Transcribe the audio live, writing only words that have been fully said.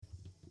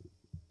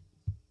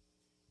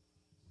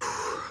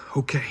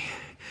Okay,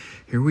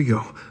 here we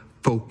go.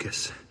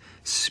 Focus.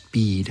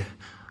 Speed.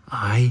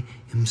 I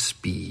am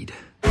speed.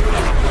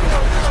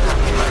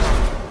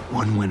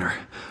 1 winner.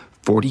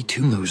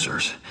 42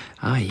 losers.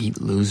 I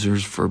eat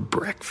losers for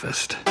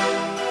breakfast.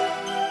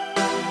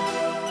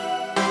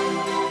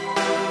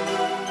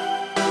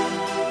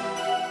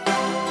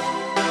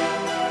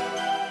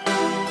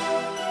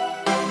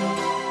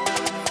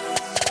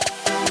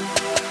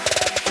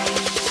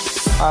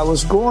 I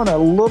was going a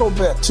little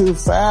bit too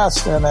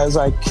fast, and as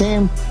I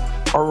came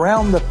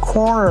around the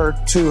corner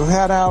to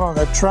head out on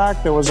the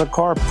track, there was a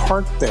car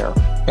parked there,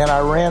 and I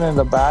ran in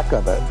the back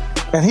of it.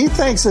 And he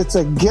thinks it's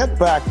a get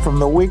back from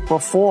the week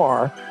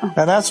before,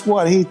 and that's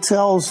what he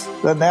tells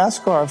the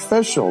NASCAR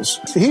officials.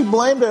 He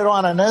blamed it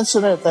on an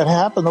incident that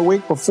happened the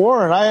week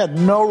before, and I had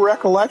no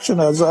recollection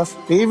of us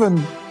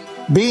even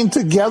being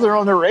together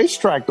on the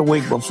racetrack the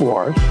week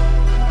before.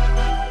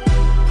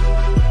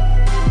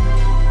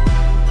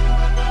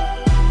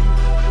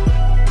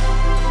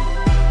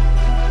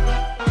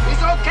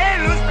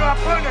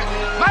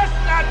 Must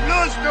not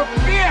lose to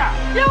fear!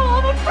 Yo,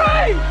 I'm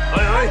afraid!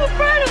 I'm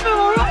afraid of him,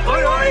 alright? What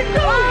do I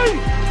do?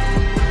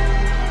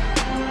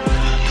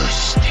 You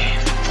stay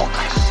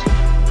focused.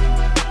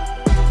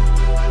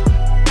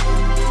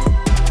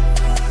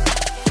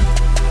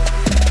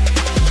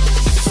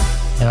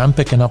 And I'm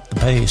picking up the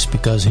pace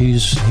because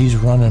he's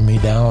running me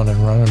down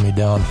and running me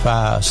down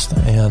fast,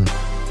 and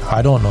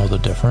I don't know the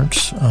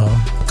difference.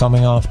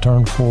 Coming off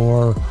turn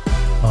 4,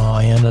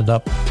 I ended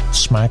up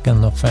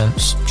smacking the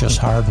fence just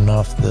hard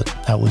enough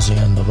that was the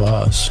end of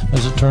us.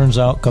 As it turns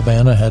out,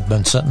 Cabana had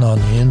been sitting on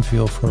the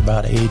infield for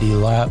about 80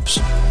 laps.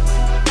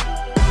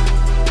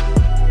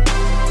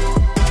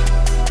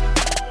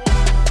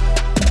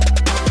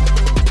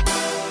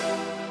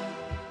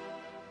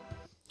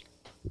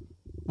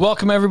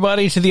 Welcome,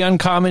 everybody, to the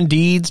Uncommon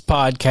Deeds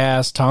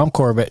podcast. Tom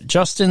Corbett,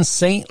 Justin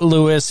St.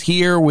 Louis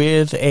here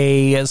with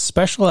a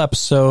special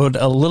episode,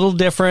 a little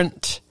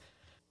different.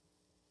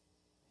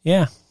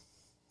 Yeah,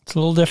 it's a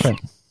little different.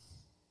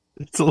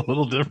 It's a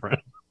little different.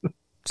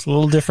 It's a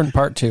little different,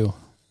 part 2.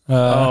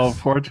 Oh,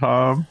 poor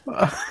Tom.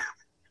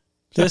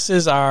 This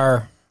is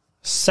our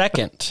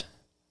second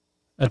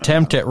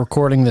attempt at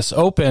recording this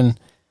open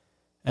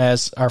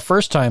as our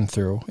first time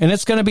through. And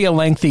it's going to be a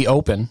lengthy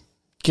open,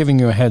 giving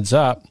you a heads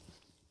up.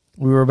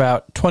 We were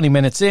about 20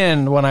 minutes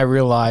in when I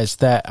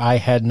realized that I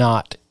had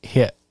not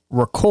hit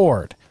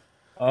record.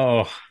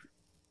 Oh.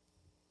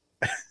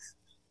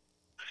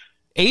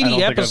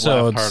 80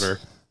 episodes.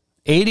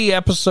 80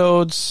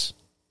 episodes,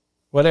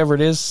 whatever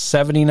it is,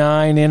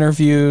 79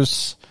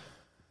 interviews,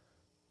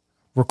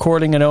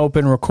 recording an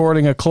open,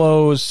 recording a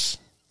close,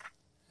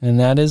 and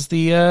that is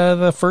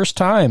the first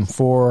time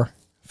for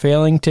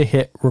failing to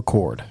hit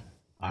record.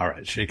 All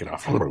right, shake it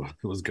off. It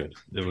was good.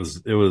 It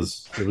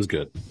was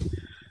good.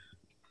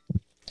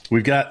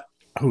 We've got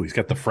he's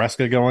got the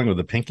Fresca going with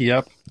the pinky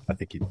up. I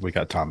think we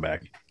got Tom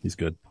back. He's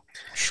good.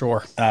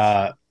 Sure.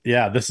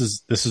 Yeah, this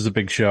is a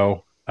big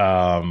show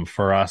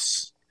for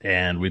us,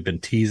 and we've been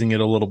teasing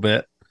it a little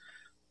bit,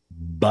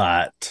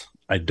 but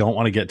I don't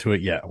want to get to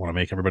it yet. I want to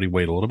make everybody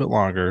wait a little bit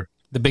longer.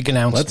 The big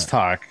announcement.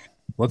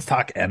 Let's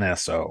talk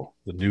NSO,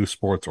 the New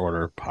Sports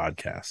Order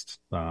podcast.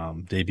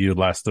 Debuted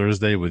last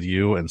Thursday with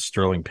you and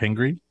Sterling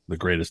Pingree, the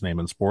greatest name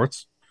in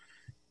sports.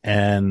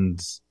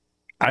 And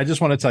I just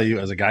want to tell you,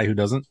 as a guy who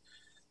doesn't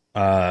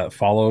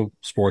follow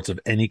sports of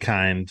any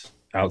kind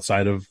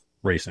outside of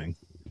racing,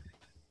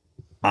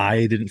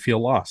 I didn't feel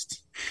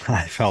lost.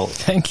 I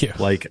felt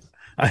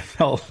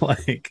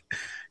like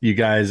you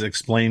guys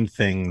explained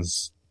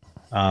things.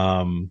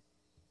 You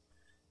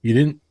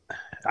didn't.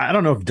 I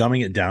don't know if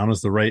dumbing it down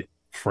is the right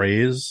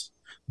phrase,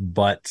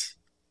 but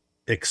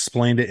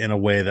explained it in a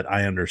way that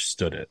I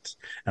understood it.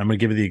 And I'm going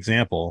to give you the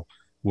example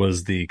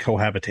was the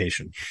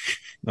cohabitation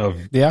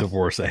of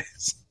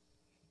divorcees.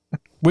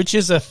 Which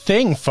is a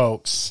thing,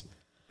 folks.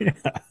 Yeah.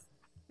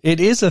 It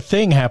is a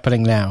thing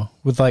happening now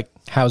with like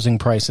housing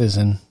prices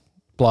and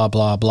blah,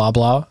 blah, blah,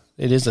 blah.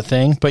 It is a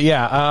thing. But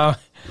yeah,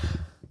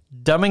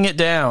 dumbing it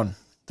down.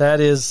 That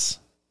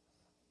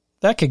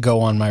could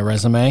go on my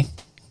resume.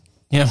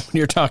 When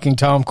you're talking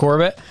Tom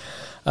Corbett.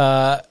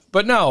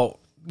 But no,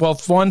 well,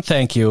 one,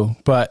 thank you.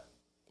 But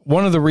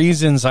one of the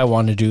reasons I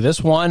wanted to do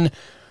this, one,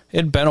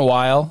 it'd been a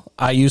while.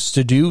 I used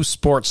to do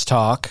sports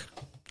talk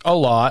a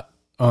lot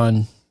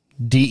on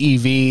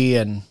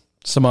DEV and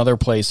some other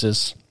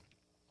places.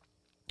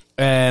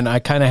 And I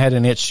kind of had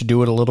an itch to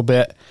do it a little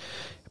bit.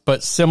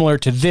 But similar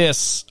to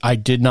this, I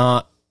did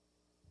not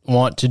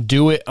want to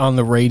do it on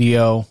the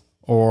radio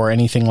or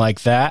anything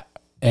like that.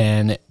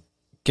 And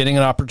getting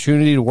an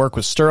opportunity to work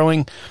with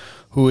Sterling,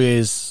 who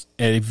is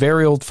a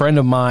very old friend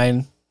of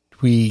mine.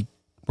 We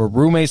were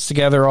roommates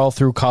together all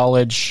through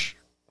college,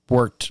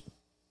 worked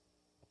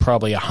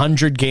probably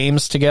 100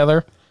 games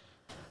together,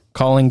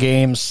 calling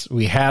games.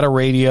 We had a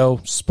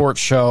radio sports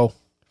show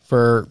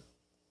for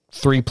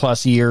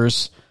 3+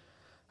 years.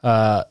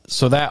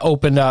 So that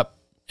opened up,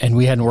 and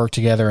we hadn't worked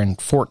together in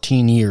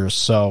 14 years.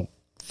 So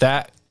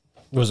that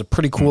was a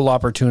pretty cool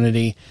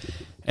opportunity.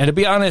 And to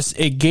be honest,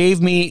 it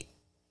gave me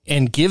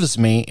and gives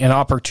me an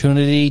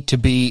opportunity to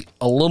be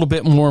a little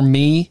bit more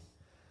me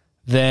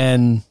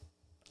than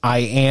I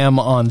am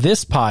on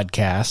this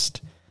podcast.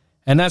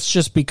 And that's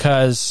just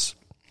because,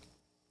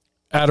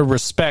 out of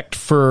respect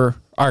for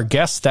our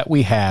guests that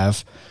we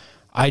have,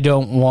 I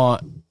don't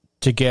want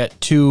to get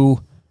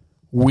too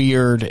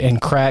weird and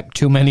crack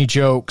too many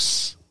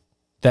jokes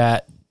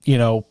that, you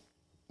know,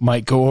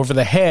 might go over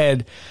the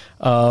head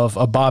of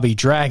a Bobby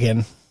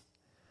Dragon.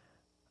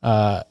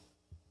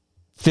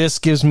 This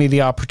gives me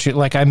the opportunity,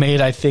 like I made,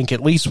 I think,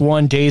 at least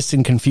one Dazed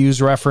and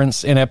Confused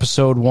reference in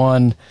episode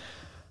 1.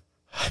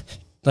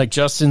 Like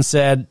Justin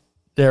said,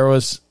 there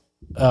was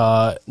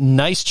a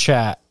nice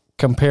chat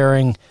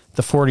comparing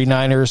the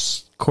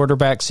 49ers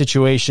quarterback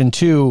situation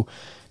to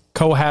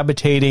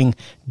cohabitating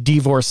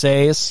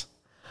divorcees.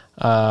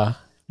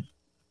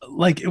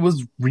 Like it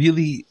was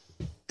really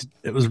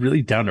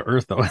down to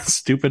earth, though. As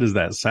stupid as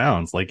that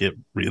sounds, like it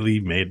really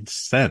made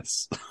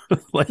sense.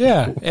 Like,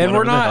 yeah, and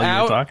we're not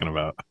out talking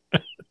about.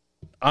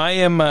 I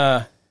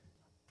am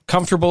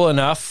comfortable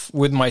enough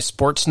with my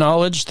sports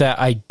knowledge that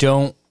I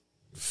don't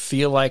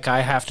feel like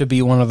I have to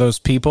be one of those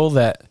people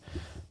that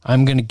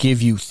I'm going to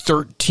give you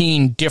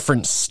 13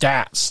 different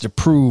stats to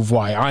prove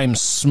why I'm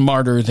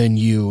smarter than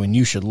you and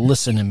you should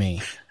listen to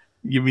me.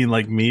 You mean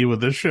like me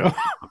with this show?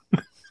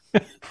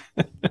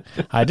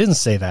 I didn't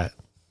say that.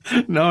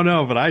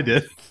 No, but I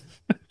did.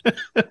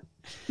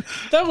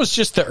 That was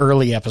just the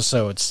early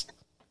episodes.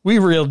 We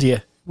reeled you.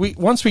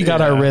 Once we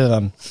got our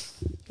rhythm.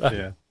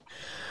 Yeah.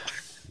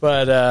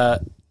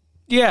 But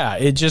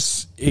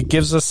it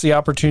gives us the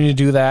opportunity to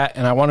do that,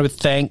 and I want to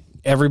thank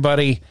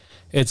everybody.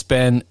 It's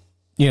been,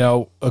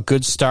 a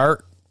good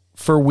start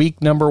for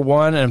week number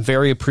 1, and I'm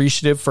very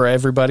appreciative for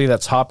everybody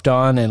that's hopped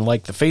on and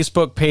liked the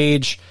Facebook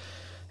page.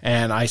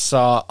 And I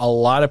saw a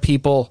lot of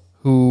people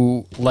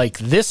who like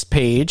this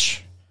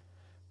page,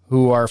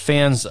 who are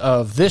fans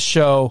of this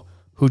show,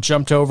 who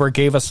jumped over,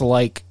 gave us a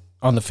like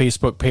on the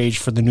Facebook page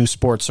for the New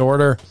Sports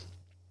Order.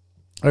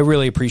 I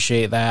really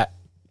appreciate that.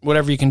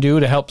 Whatever you can do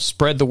to help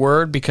spread the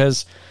word,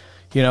 because,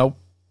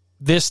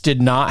 this did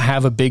not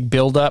have a big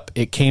buildup.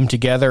 It came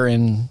together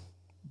in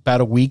about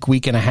a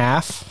week and a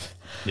half.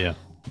 Yeah.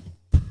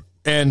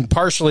 And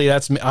partially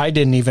that's me. I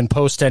didn't even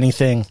post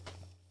anything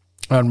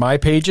on my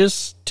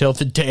pages till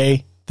the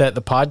day that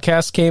the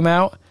podcast came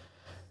out,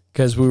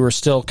 because we were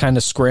still kind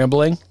of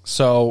scrambling.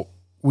 So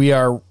we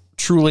are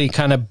truly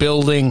kind of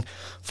building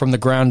from the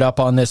ground up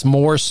on this,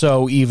 more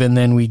so even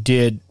than we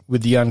did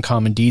with the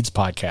Uncommon Deeds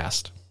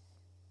podcast.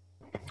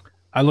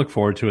 I look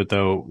forward to it,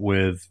 though.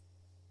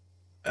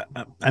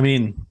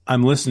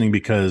 I'm listening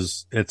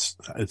because it's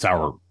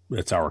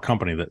our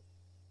company that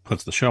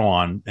puts the show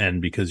on,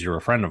 and because you're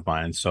a friend of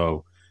mine.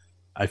 So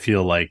I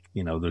feel like,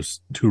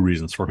 there's 2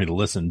 reasons for me to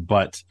listen,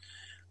 but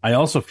I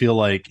also feel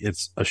like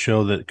it's a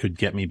show that could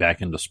get me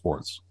back into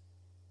sports.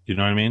 You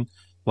know what I mean?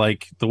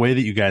 Like the way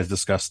that you guys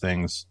discuss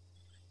things,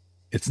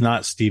 it's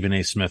not Stephen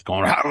A. Smith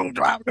going,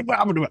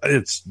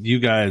 it's you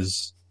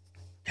guys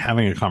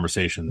having a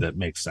conversation that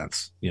makes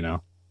sense,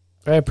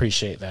 I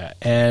appreciate that.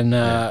 And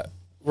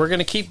we're going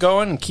to keep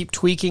going and keep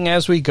tweaking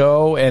as we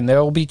go, and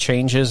there will be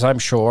changes, I'm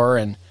sure,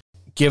 and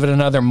give it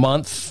another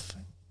month,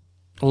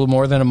 a little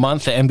more than a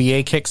month. The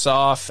NBA kicks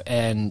off,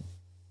 and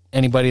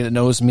anybody that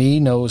knows me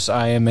knows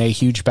I am a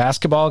huge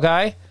basketball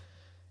guy,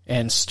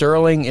 and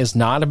Sterling is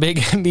not a big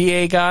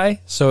NBA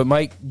guy, so it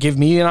might give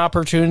me an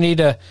opportunity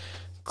to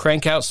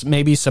crank out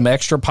maybe some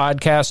extra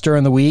podcasts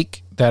during the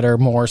week that are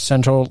more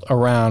central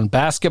around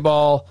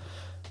basketball.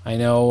 I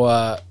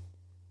know,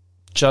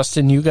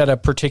 Justin, you got a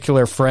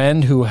particular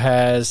friend who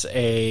has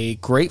a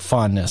great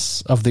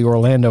fondness of the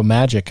Orlando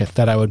Magic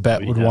that I would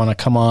bet would want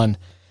to come on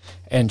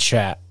and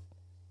chat.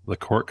 The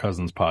Court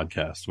Cousins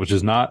podcast, which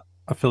is not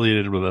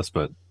affiliated with us,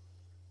 but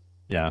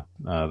yeah,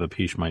 the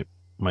Peach might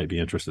be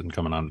interested in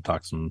coming on to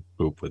talk some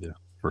hoop with you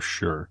for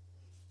sure.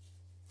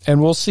 And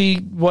we'll see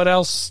what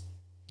else,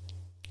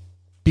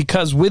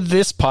 because with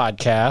this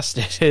podcast,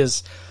 it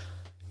is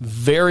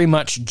very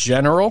much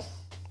general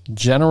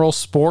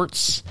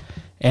sports,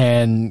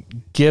 and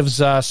gives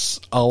us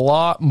a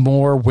lot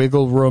more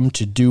wiggle room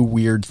to do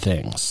weird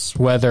things,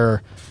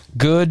 whether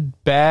good,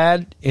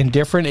 bad,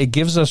 indifferent. It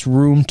gives us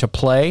room to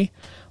play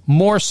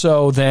more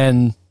so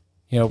than,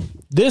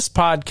 this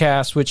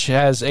podcast, which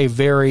has a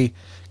very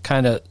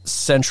kind of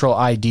central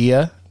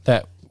idea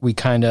that we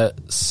kind of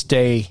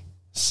stay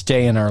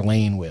in our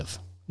lane with.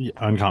 Yeah,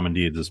 Uncommon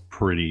Deeds is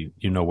pretty,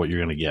 what you're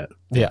going to get.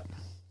 Yeah.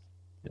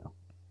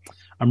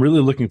 I'm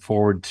really looking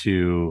forward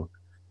to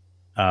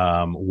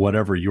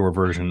whatever your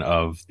version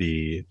of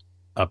the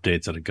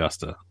updates at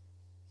Augusta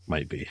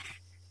might be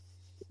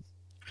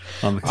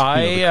on the Chris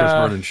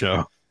Vernon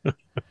show.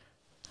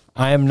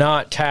 I am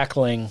not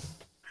tackling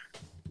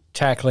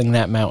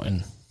that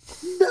mountain.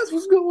 That's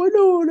what's going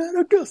on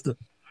at Augusta.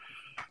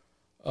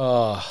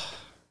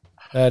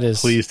 That is.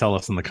 Please tell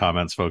us in the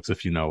comments, folks,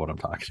 if you know what I'm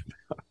talking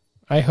about.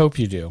 I hope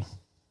you do.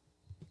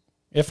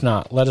 If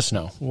not, let us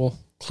know. We'll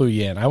clue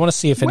you in. I want to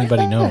see if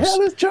anybody knows. Where the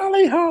hell is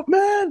Charlie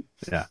Hoffman?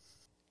 Yeah.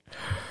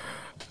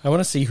 I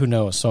want to see who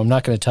knows, so I'm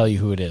not going to tell you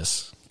who it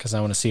is, because I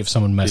want to see if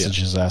someone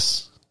messages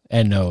us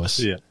and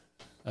knows. Yeah.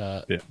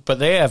 But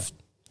they have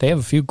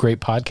a few great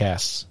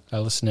podcasts. I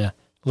listen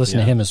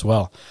to him as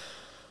well.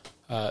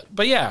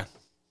 But yeah,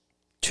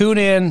 tune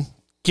in,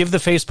 give the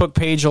Facebook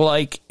page a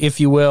like, if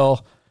you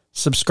will,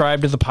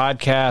 subscribe to the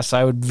podcast.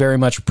 I would very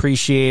much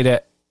appreciate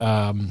it.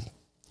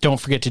 Don't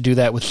forget to do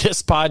that with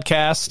this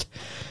podcast.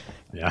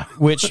 Yeah.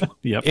 Which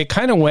it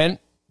kind of went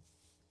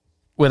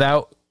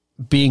without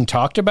being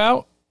talked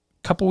about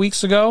a couple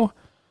weeks ago,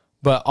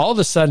 but all of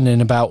a sudden in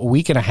about a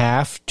week and a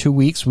half, 2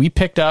 weeks, we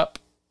picked up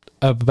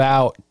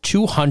about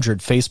 200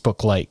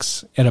 Facebook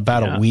likes in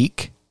about a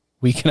week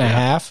and a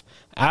half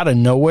out of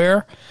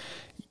nowhere.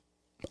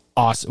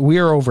 Awesome. We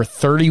are over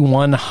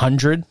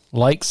 3,100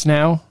 likes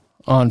now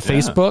on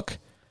Facebook.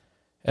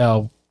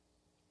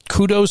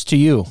 Kudos to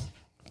you.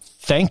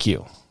 Thank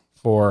you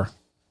for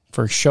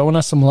showing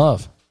us some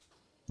love.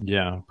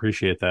 Yeah,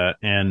 appreciate that.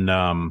 And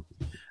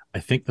I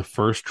think the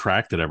first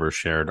track that ever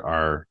shared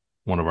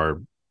one of our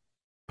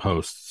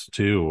posts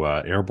too,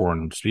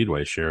 Airborne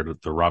Speedway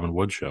shared the Robin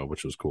Wood show,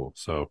 which was cool.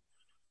 So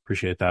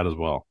appreciate that as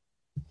well.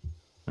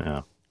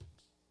 Yeah.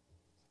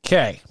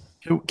 Okay.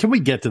 Can we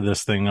get to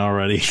this thing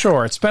already?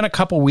 Sure. It's been a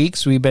couple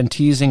weeks. We've been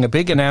teasing a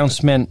big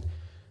announcement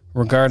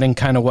regarding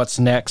kind of what's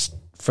next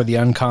for the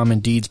Uncommon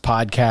Deeds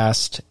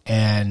podcast.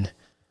 And,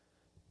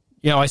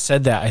 I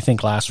said that, I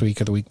think, last week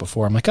or the week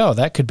before. I'm like, oh,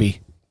 that could be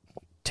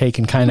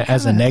taken kind of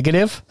as a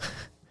negative.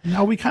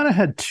 No, we kind of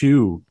had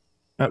two.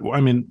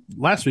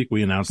 Last week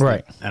we announced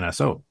the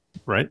NSO,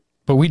 right?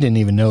 But we didn't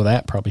even know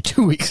that probably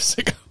 2 weeks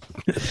ago.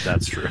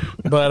 That's true.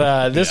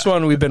 But this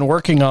one we've been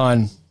working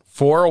on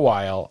for a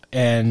while,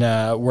 and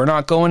we're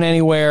not going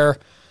anywhere.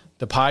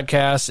 The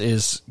podcast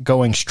is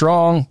going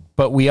strong,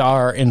 but we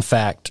are, in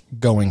fact,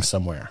 going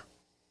somewhere.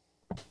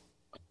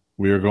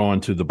 We are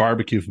going to the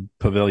barbecue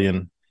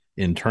pavilion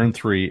in Turn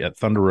 3 at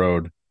Thunder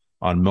Road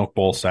on Milk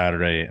Bowl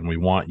Saturday, and we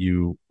want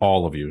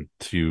all of you,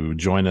 to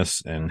join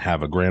us and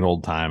have a grand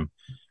old time.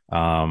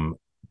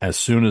 As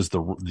soon as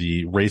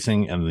the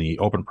racing and the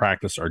open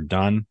practice are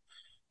done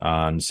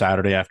on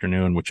Saturday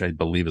afternoon, which I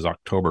believe is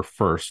October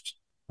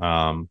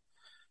 1st,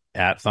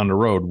 at Thunder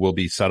Road, we'll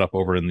be set up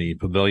over in the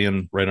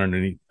pavilion right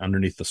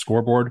underneath the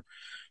scoreboard.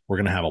 We're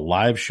going to have a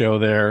live show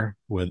there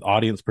with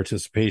audience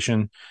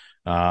participation.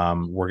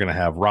 We're going to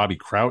have Robbie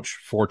Crouch,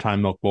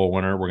 4-time Milk Bowl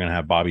winner. We're going to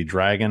have Bobby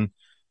Dragon,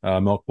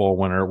 Milk Bowl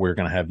winner. We're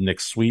going to have Nick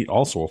Sweet,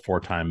 also a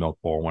 4-time Milk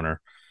Bowl winner,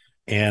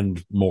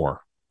 and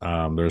more.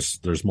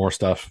 There's more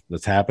stuff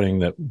that's happening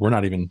that we're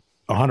not even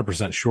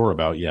 100% sure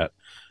about yet.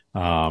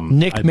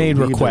 Nick made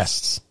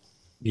requests.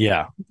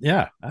 Yeah,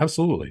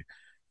 absolutely.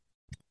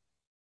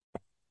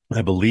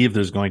 I believe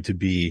there's going to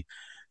be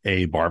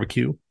a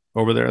barbecue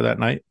over there that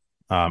night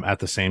at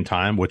the same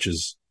time, which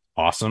is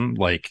awesome.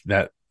 Like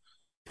that,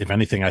 if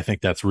anything, I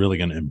think that's really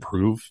going to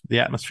improve the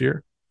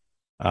atmosphere.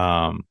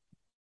 Because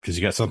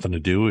you got something to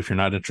do if you're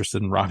not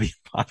interested in Robbie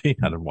and Bobby.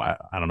 I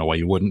don't know why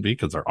you wouldn't be,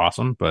 because they're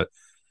awesome, but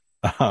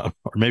or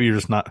maybe you're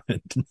just not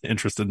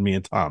interested in me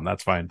and Tom.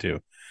 That's fine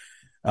too.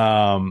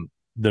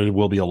 There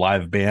will be a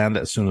live band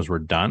as soon as we're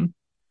done,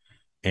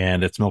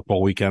 and it's Milk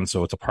Bowl weekend,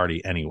 so it's a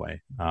party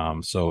anyway.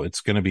 So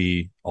it's going to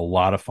be a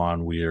lot of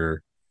fun.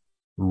 We're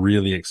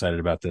really excited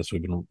about this.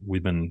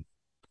 We've been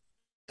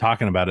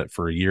talking about it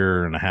for a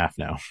year and a half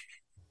now.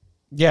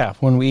 Yeah,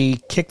 when we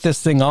kicked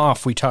this thing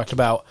off, we talked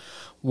about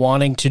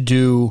wanting to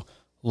do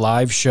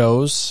live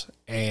shows,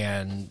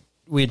 and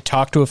we had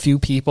talked to a few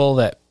people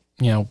that,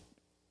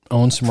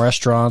 own some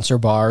restaurants or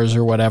bars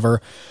or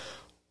whatever.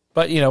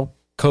 But,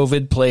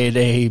 COVID played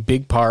a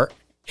big part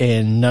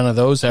in none of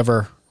those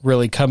ever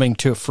really coming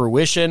to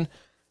fruition.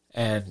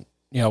 And,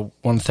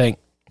 want to thank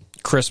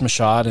Chris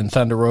Machad and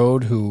Thunder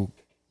Road, who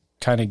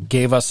kind of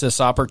gave us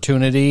this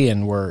opportunity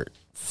and were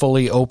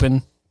fully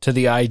open to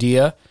the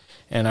idea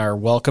and are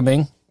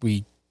welcoming.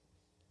 We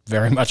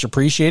very much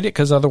appreciate it,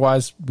 because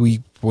otherwise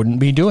we wouldn't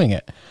be doing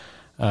it.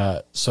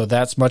 So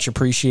that's much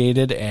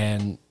appreciated,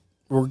 and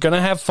we're going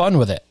to have fun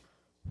with it.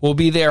 We'll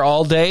be there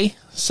all day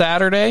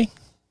Saturday,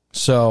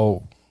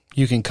 so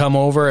you can come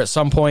over at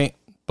some point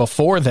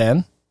before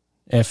then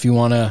if you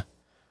want to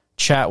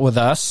chat with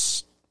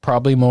us.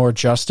 Probably more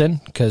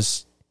Justin,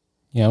 because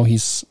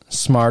he's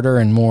smarter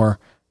and more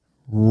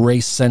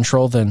race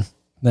central than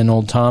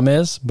old Tom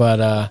is.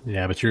 But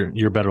yeah, but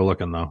you're better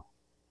looking though.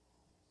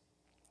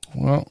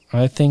 Well,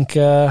 I think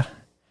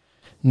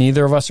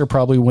neither of us are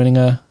probably winning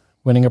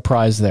a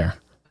prize there.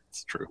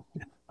 That's true.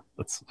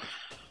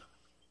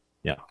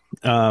 Yeah.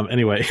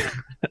 Anyway,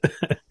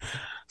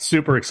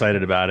 super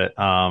excited about it.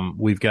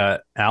 We've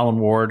got Alan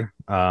Ward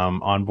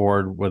on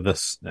board with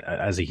us,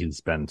 as he's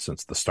been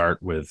since the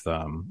start, with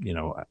I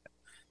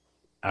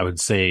would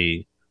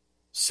say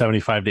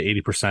 75 to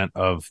 80%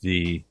 of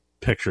the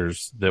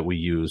pictures that we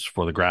use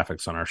for the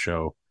graphics on our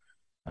show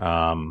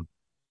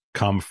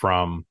come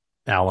from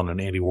Alan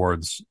and Andy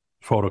Ward's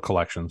photo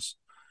collections.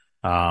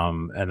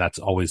 And that's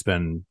always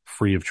been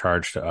free of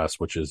charge to us,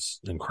 which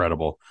is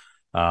incredible.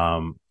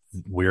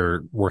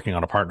 We're working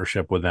on a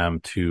partnership with them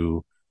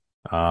to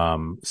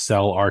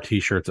sell our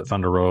t-shirts at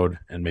Thunder Road,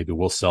 and maybe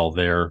we'll sell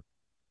their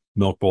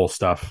Milk Bowl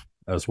stuff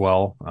as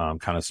well,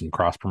 kind of some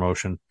cross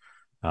promotion.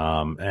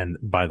 And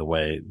by the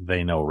way,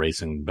 they know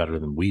racing better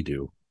than we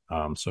do.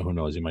 So who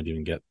knows? You might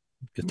even get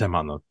them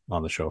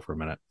on the show for a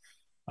minute.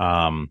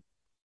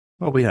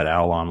 Well, we had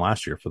Al on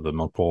last year for the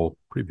Milk Bowl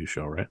preview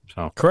show, right?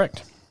 So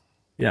correct.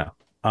 Yeah.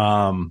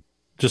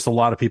 Just a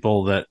lot of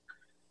people that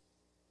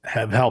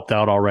have helped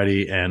out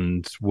already,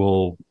 and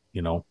we'll,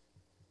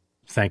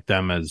 thank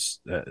them as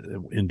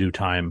in due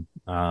time.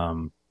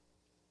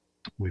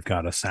 We've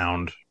got a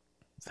sound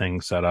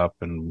thing set up,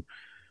 and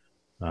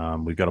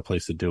we've got a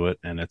place to do it,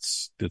 and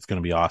it's going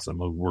to be awesome.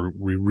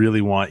 We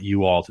really want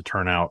you all to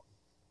turn out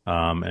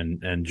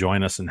and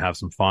join us and have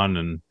some fun,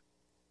 and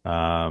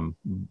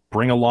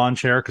bring a lawn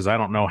chair, because I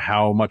don't know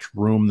how much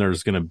room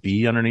there's going to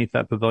be underneath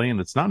that pavilion.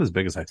 It's not as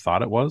big as I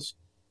thought it was.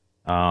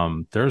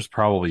 There's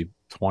probably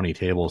 20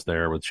 tables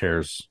there with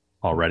chairs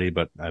already,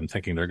 but I'm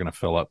thinking they're going to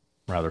fill up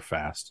rather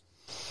fast.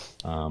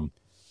 And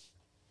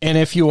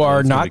if you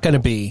are not going to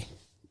be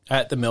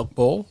at the Milk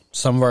Bowl,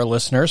 some of our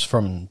listeners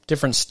from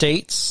different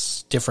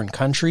states, different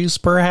countries,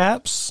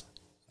 perhaps,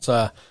 it's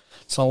a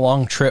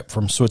long trip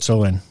from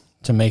Switzerland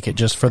to make it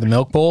just for the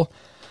Milk Bowl.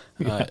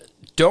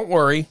 Don't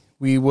worry.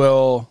 We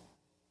will,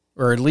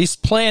 or at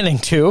least planning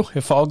to,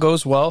 if all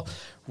goes well,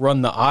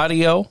 run the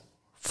audio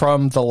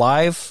from the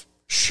live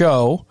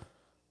show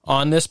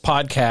on this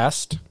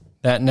podcast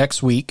that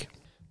next week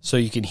so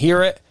you can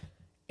hear it.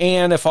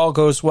 And if all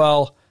goes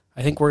well,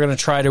 I think we're going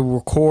to try to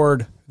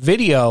record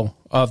video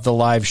of the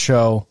live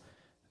show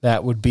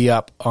that would be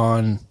up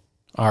on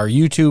our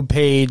YouTube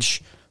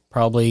page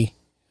probably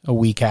a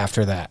week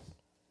after that.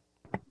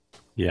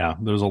 Yeah,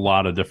 there's a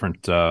lot of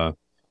different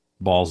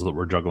balls that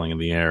we're juggling in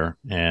the air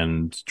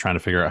and trying to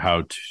figure out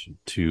how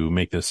to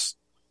make this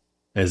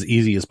as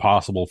easy as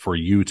possible for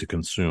you to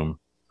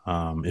consume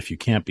if you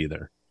can't be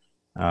there.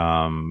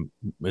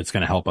 It's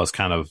going to help us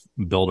kind of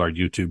build our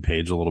YouTube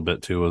page a little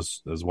bit too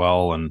as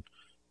well, and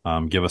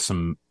give us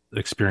some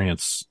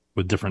experience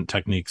with different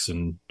techniques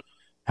and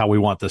how we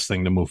want this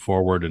thing to move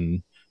forward,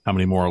 and how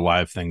many more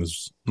live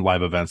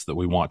events that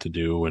we want to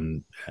do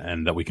and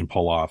that we can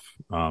pull off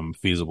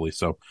feasibly.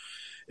 So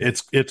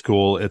it's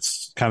cool.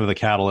 It's kind of the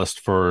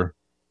catalyst for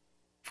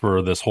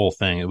this whole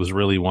thing. It was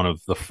really one of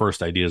the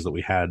first ideas that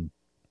we had.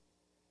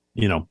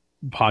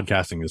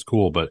 Podcasting is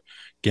cool, but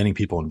getting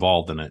people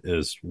involved in it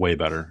is way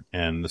better.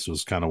 And this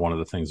was kind of one of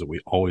the things that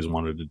we always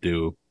wanted to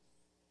do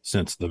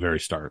since the very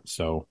start.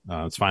 So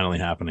it's finally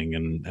happening,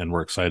 and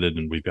we're excited,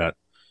 and we've got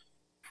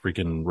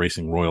freaking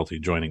racing royalty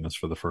joining us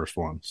for the first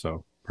one.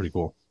 So pretty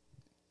cool.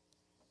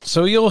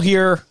 So you'll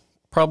hear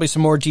probably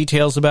some more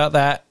details about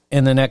that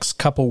in the next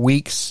couple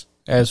weeks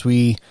as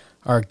we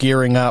are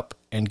gearing up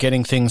and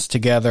getting things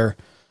together.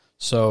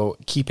 So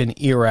keep an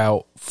ear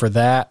out for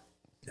that.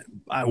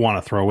 I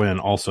want to throw in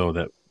also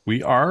that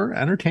we are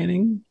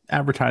entertaining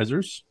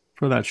advertisers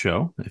for that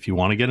show. If you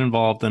want to get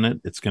involved in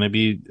it, it's going to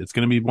be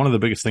one of the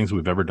biggest things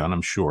we've ever done,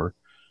 I'm sure.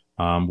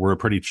 We're a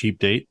pretty cheap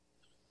date.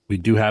 We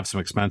do have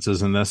some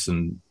expenses in this,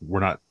 and we're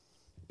not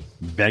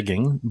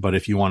begging, but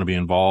if you want to be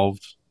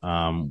involved,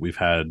 we've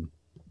had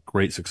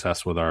great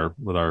success with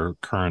our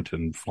current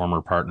and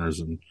former partners,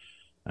 and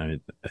I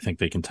think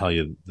they can tell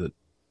you that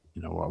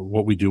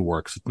what we do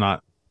works.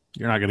 You're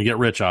not going to get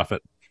rich off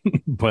it,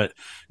 but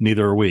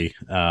neither are we.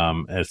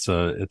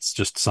 It's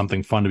just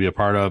something fun to be a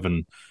part of,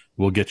 and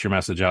we'll get your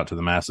message out to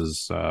the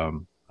masses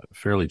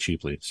fairly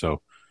cheaply.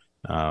 So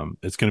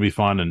it's going to be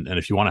fun, and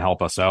if you want to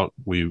help us out,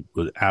 we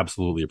would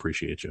absolutely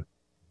appreciate you.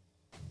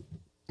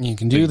 You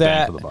can do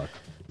that.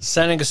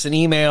 Sending us an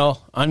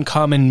email,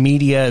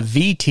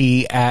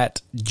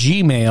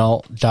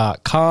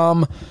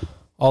 uncommonmediavt@gmail.com.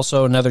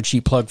 Also, another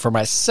cheap plug for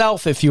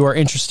myself. If you are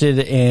interested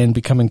in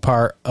becoming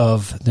part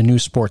of the New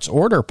Sports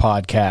Order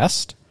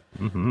podcast,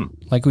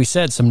 like we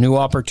said, some new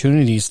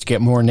opportunities to get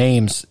more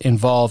names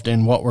involved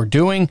in what we're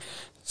doing.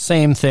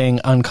 Same thing,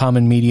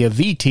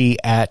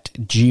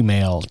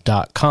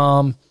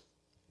 uncommonmediavt@gmail.com.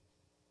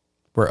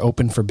 We're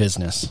open for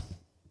business.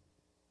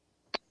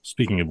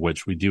 Speaking of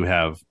which, we do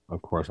have,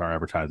 of course, our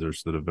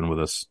advertisers that have been with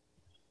us,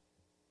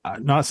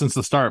 not since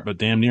the start, but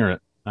damn near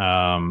it.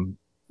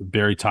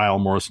 Barry Tile,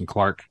 Morrison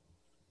Clark,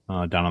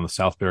 down on the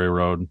South Barry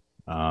Road,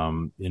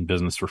 in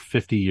business for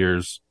 50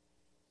 years.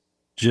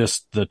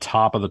 Just the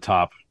top of the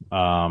top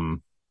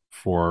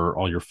for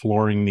all your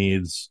flooring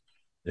needs.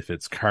 If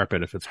it's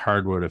carpet, if it's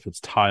hardwood, if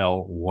it's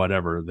tile,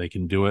 whatever, they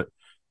can do it.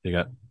 They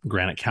got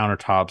granite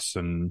countertops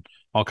and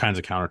all kinds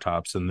of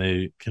countertops, and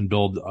they can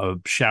build a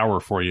shower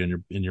for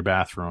you in your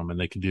bathroom, and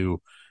they can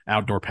do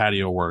outdoor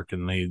patio work,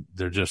 and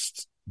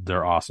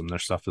they're awesome. Their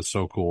stuff is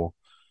so cool.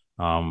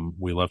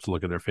 We love to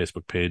look at their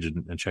Facebook page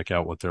and check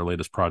out what their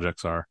latest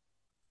projects are.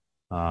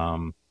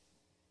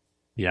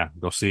 Yeah,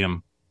 go see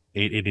them.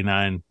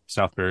 889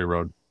 South Barry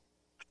Road.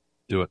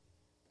 Do it.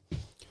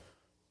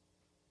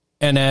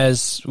 And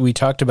as we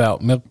talked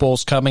about, Milk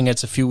Bowl's coming.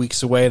 It's a few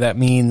weeks away. That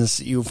means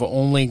you've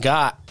only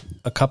got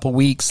a couple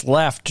weeks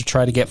left to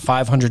try to get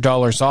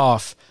 $500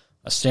 off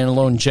a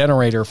standalone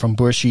generator from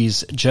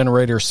Bushy's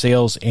Generator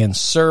Sales and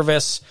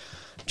Service.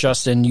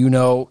 Justin, you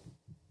know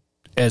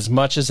as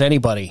much as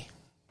anybody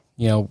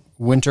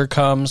winter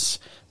comes,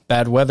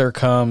 bad weather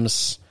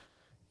comes,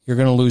 you're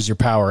going to lose your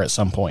power at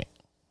some point.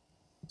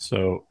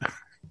 So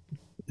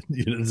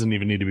it doesn't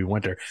even need to be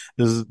winter.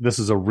 This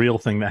is a real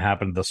thing that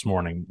happened this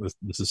morning.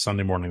 This is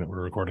Sunday morning that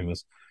we're recording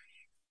this.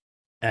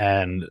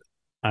 And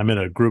I'm in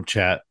a group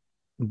chat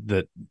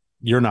that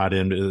you're not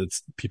in.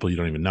 It's people you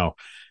don't even know.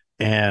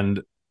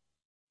 And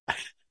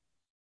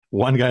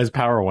one guy's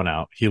power went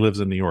out. He lives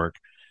in New York.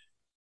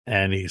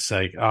 And he's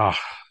like,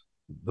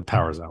 the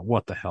power's out.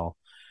 What the hell?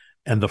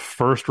 And the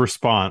first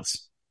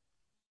response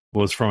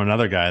was from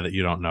another guy that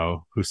you don't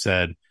know who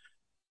said,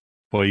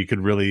 boy,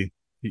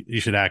 you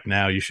should act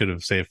now. You should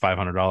have saved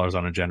 $500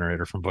 on a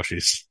generator from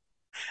Bushy's.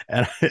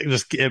 And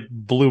it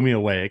blew me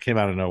away. It came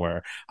out of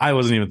nowhere. I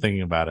wasn't even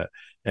thinking about it.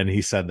 And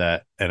he said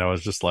that. And I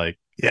was just like,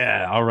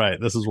 yeah, all right,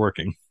 this is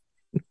working.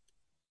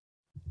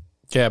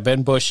 Yeah,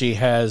 Ben Bushy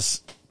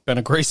has been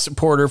a great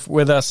supporter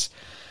with us.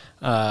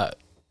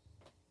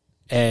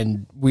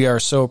 And we are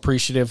so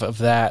appreciative of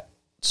that.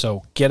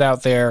 So get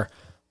out there,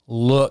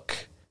 look,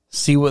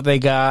 see what they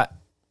got,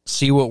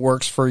 see what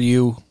works for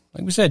you.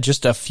 Like we said,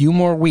 just a few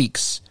more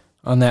weeks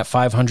on that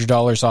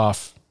 $500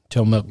 off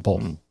till Milk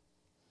Bowl.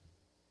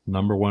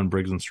 Number one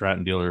Briggs &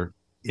 Stratton dealer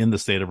in the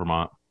state of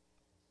Vermont.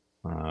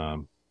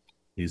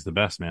 He's the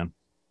best, man.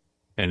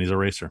 And he's a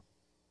racer.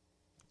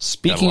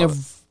 Speaking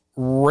of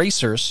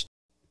racers,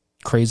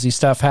 crazy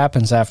stuff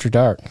happens after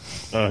dark.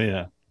 Oh,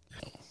 yeah.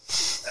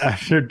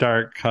 After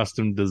Dark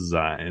Custom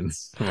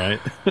Designs,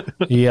 right?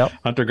 Yep.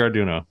 Hunter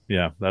Garduno.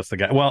 Yeah, that's the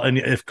guy. Well, and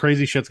if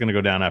crazy shit's going to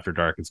go down after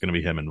dark, it's going to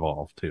be him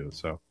involved too.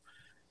 So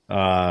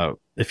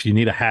if you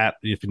need a hat,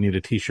 if you need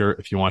a t-shirt,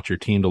 if you want your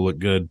team to look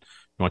good,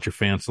 you want your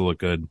fans to look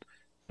good,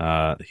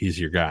 he's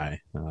your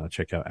guy.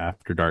 Check out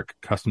After Dark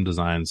Custom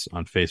Designs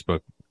on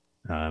Facebook,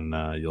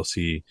 and you'll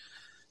see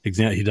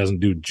he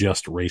doesn't do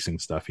just racing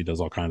stuff. He does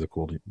all kinds of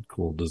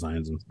cool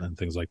designs and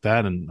things like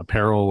that, and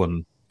apparel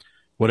and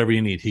whatever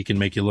you need. He can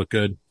make you look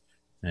good.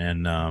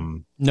 And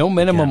no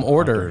minimum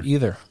order Hunter,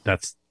 either.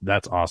 That's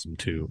awesome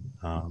too.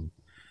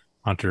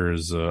 Hunter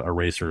is a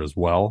racer as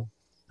well,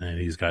 and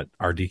he's got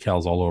our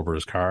decals all over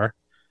his car.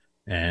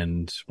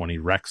 And when he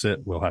wrecks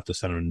it, we'll have to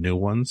send him new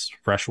ones,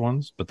 fresh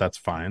ones, but that's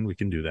fine. We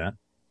can do that.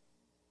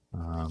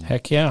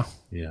 Heck yeah.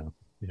 Yeah.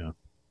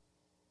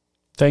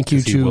 Thank you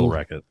He will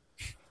wreck it.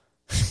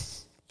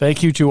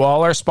 Thank you to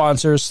all our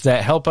sponsors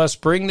that help us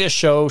bring this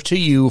show to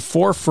you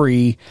for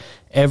free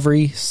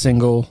every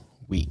single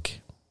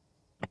week.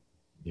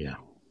 Yeah.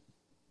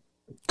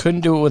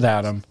 Couldn't do it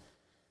without them.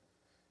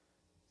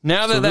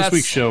 Now that this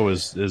week's show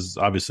is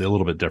obviously a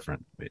little bit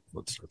different. Wait,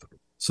 let's start that.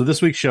 So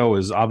this week's show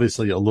is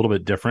obviously a little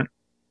bit different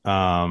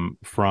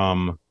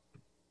from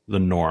the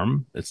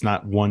norm. It's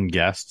not one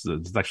guest.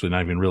 It's actually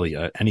not even really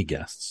any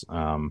guests.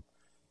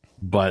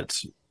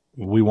 But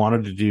we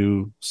wanted to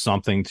do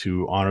something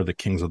to honor the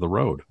Kings of the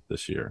Road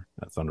this year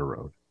at Thunder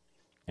Road.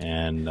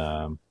 And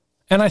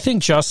I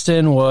think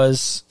Justin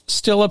was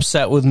still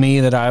upset with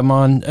me that I'm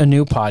on a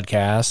new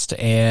podcast,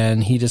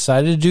 and he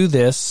decided to do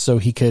this so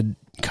he could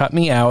cut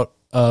me out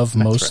of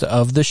most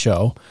of the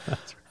show.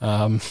 That's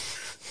right.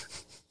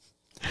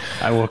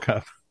 I woke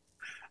up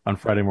on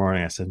Friday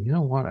morning. I said, you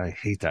know what? I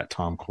hate that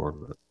Tom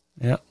Corbett.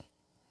 Yeah.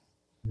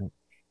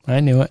 I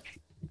knew it.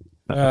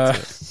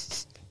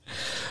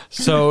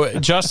 So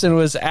Justin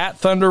was at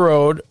Thunder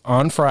Road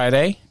on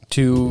Friday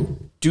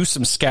to do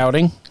some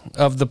scouting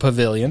of the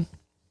pavilion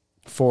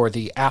for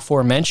the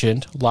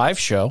aforementioned live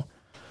show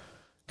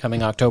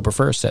coming October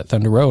 1st at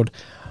Thunder Road.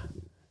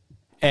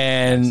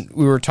 And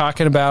we were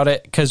talking about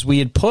it because we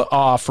had put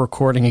off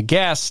recording a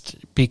guest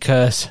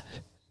because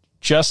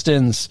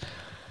Justin's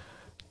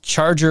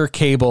charger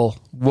cable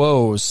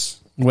woes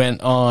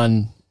went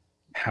on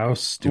how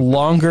stupid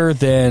longer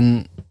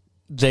than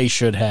they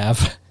should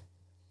have.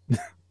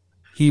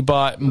 He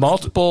bought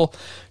multiple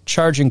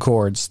charging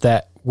cords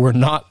that were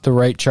not the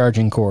right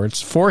charging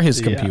cords for his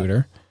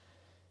computer. Yeah.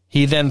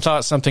 He then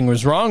thought something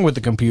was wrong with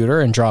the computer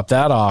and dropped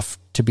that off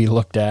to be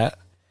looked at.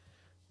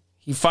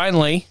 He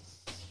finally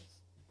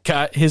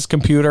got his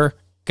computer,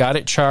 got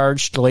it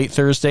charged late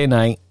Thursday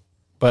night,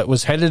 but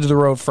was headed to the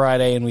road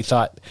Friday, and we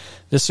thought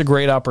this is a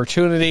great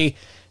opportunity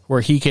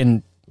where he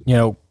can,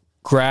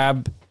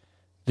 grab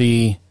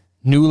the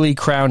newly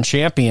crowned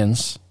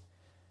champions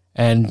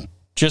and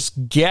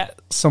just get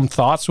some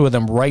thoughts with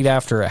them right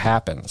after it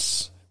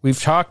happens. We've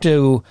talked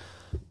to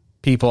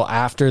people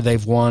after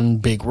they've won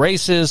big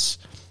races,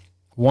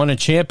 won a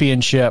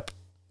championship,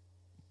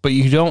 but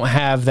you don't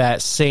have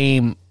that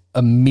same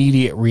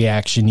immediate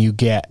reaction you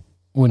get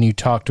when you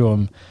talk to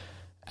them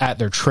at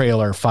their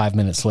trailer 5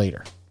 minutes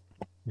later.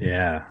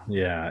 Yeah.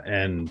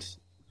 And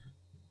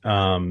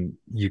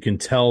you can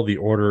tell the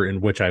order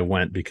in which I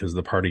went because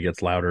the party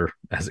gets louder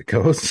as it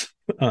goes,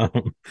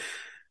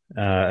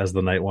 as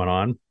the night went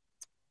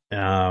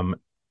on.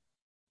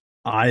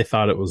 I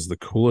thought it was the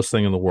coolest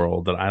thing in the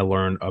world that I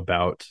learned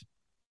about.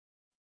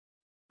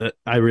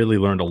 I really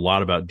learned a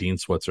lot about Dean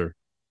Switzer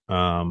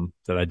that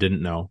I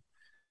didn't know.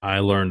 I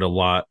learned a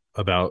lot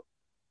about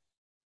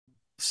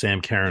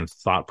Sam Caron's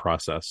thought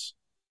process.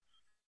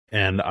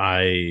 And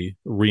I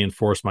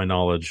reinforced my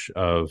knowledge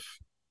of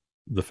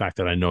the fact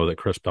that I know that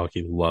Chris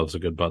Pelkey loves a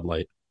good Bud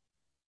Light.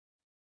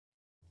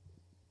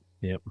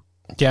 Yep.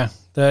 Yeah.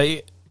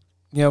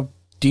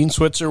 Dean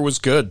Switzer was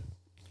good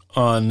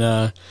on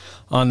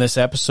this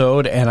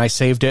episode, and I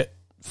saved it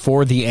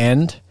for the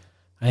end.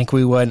 I think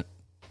we went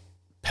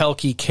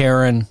Pelkey,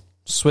 Karen,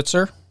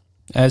 Switzer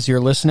as you're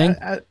listening.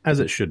 As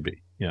it should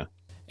be, yeah.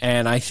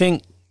 And I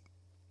think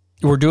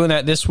we're doing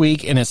that this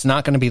week, and it's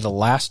not going to be the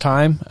last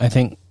time. I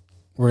think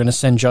we're going to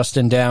send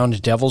Justin down to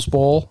Devil's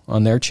Bowl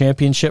on their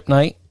championship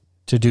night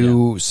to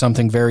do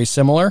something very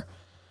similar.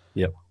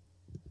 Yep.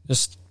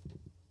 Just,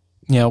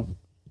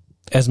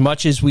 as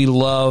much as we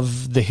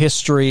love the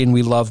history and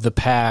we love the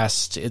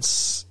past,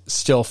 it's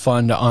still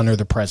fun to honor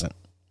the present.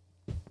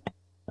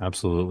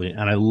 Absolutely.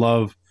 And I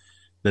love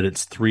that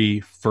it's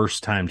 3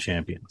 first-time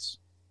champions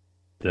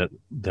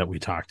that we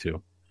talked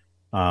to.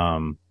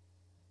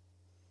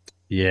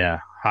 Yeah,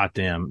 hot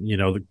damn.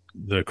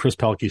 The Chris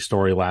Pelkey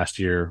story last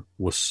year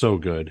was so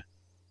good.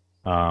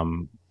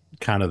 Kind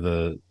of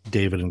the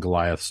David and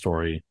Goliath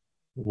story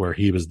where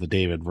he was the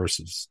David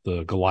versus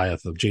the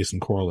Goliath of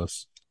Jason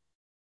Corliss.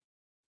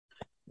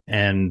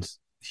 And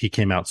he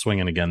came out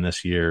swinging again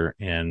this year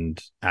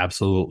and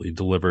absolutely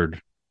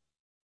delivered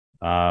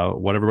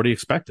what everybody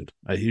expected.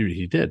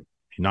 He did.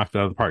 He knocked it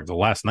out of the park. The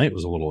last night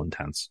was a little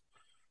intense.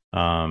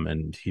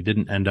 And he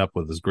didn't end up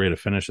with as great a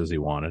finish as he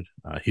wanted.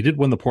 He did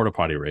win the porta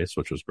potty race,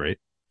 which was great.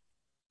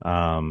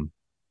 There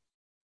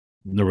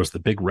was the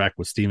big wreck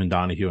with Stephen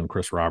Donahue and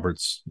Chris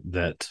Roberts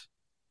that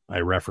I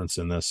reference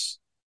in this.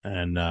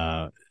 And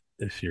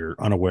if you're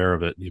unaware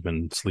of it, you've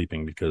been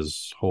sleeping,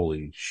 because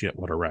holy shit,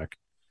 what a wreck.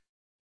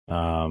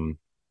 And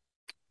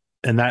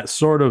that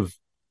sort of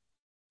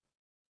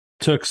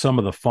took some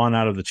of the fun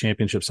out of the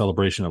championship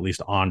celebration, at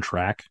least on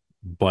track.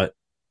 But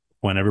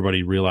when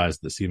everybody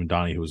realized that Stephen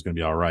Donahue was going to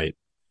be all right,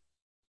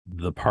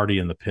 the party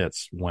in the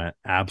pits went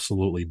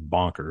absolutely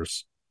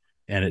bonkers.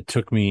 And it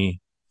took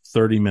me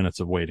 30 minutes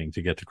of waiting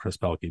to get to Chris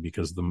Pelkey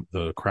because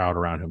the crowd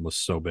around him was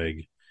so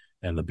big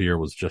and the beer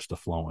was just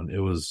a-flowing. It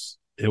was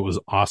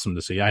awesome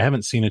to see. I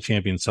haven't seen a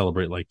champion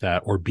celebrate like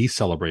that or be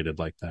celebrated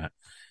like that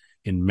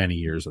in many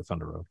years at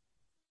Thunder Road.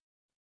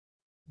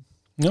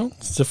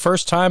 It's the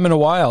first time in a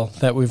while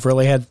that we've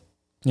really had,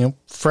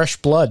 fresh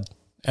blood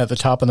at the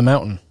top of the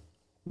mountain.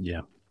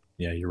 Yeah.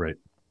 Yeah, you're right.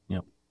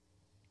 Yep.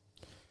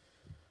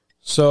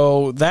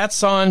 So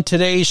that's on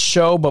today's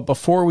show. But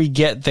before we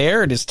get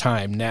there, it is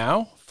time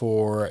now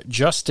for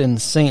Justin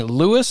St.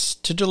 Louis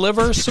to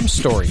deliver some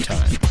story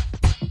time.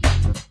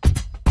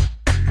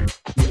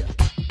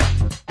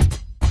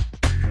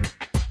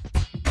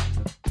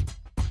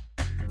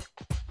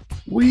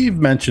 We've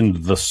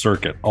mentioned the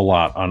circuit a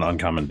lot on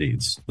Uncommon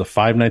Deeds. The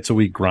 5 nights a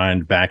week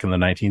grind back in the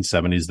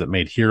 1970s that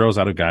made heroes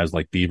out of guys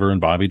like Beaver and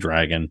Bobby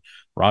Dragon,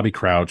 Robbie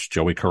Crouch,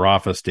 Joey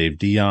Carafas, Dave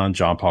Dion,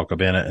 John Paul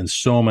Cabana, and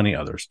so many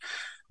others.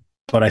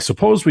 But I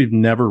suppose we've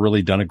never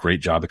really done a great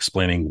job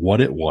explaining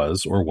what it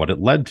was or what it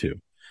led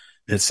to.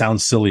 It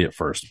sounds silly at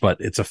first,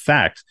 but it's a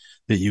fact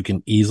that you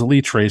can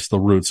easily trace the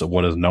roots of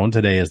what is known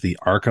today as the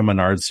ARCA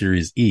Menard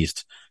Series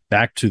East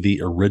back to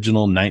the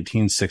original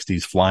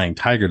 1960s Flying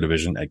Tiger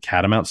division at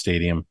Catamount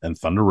Stadium and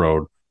Thunder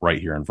Road right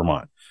here in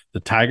Vermont. The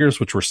Tigers,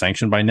 which were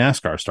sanctioned by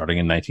NASCAR starting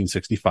in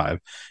 1965,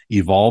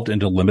 evolved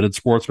into Limited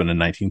Sportsman in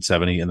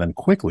 1970 and then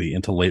quickly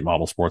into Late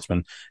Model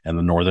Sportsman and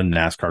the Northern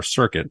NASCAR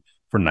Circuit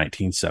for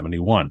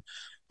 1971.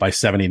 By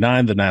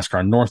 79, the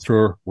NASCAR North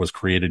Tour was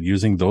created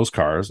using those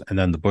cars, and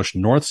then the Busch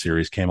North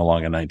Series came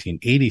along in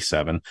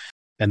 1987,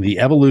 and the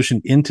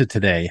evolution into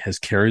today has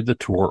carried the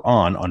tour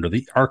on under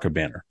the ARCA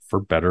banner,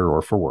 for better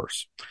or for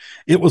worse.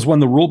 It was when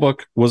the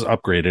rulebook was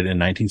upgraded in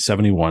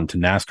 1971 to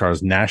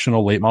NASCAR's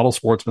National Late Model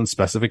Sportsman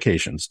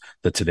specifications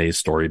that today's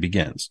story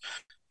begins.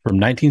 From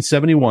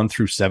 1971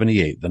 through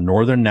 78, the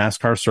Northern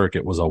NASCAR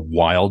circuit was a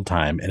wild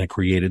time, and it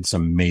created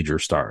some major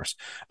stars.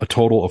 A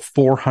total of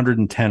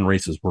 410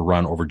 races were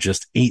run over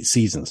just 8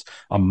 seasons,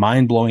 a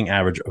mind-blowing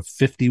average of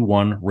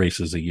 51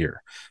 races a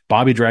year.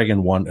 Bobby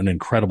Dragon won an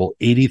incredible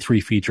 83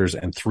 features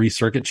and 3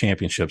 circuit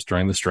championships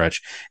during the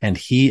stretch, and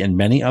he and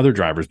many other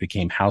drivers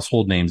became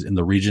household names in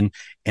the region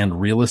and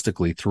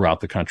realistically throughout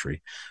the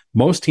country.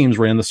 Most teams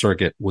ran the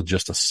circuit with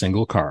just a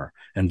single car,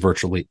 and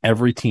virtually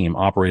every team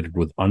operated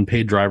with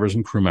unpaid drivers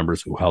and crew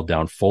members who held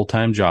down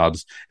full-time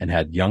jobs and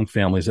had young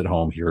families at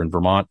home here in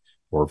Vermont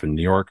or in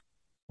New York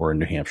or in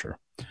New Hampshire.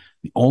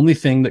 The only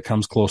thing that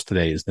comes close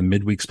today is the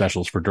midweek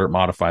specials for dirt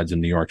modifieds in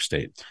New York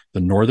State.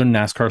 The Northern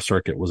NASCAR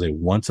circuit was a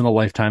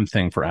once-in-a-lifetime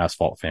thing for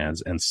asphalt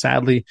fans, and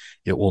sadly,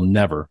 it will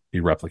never be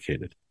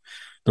replicated.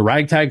 The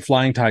ragtag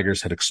Flying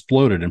Tigers had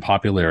exploded in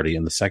popularity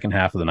in the second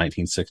half of the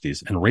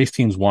 1960s, and race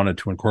teams wanted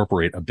to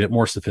incorporate a bit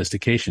more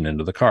sophistication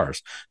into the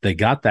cars. They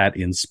got that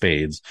in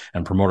spades,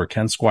 and promoter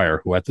Ken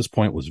Squire, who at this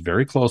point was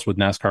very close with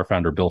NASCAR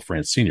founder Bill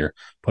France Sr.,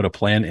 put a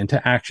plan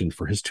into action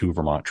for his 2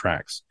 Vermont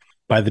tracks.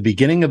 By the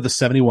beginning of the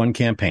 71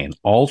 campaign,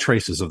 all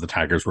traces of the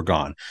Tigers were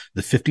gone.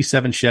 The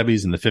 57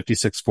 Chevys and the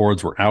 56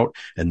 Fords were out,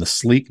 and the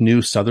sleek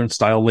new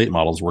Southern-style late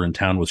models were in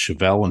town with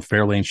Chevelle and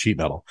Fairlane sheet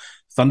metal.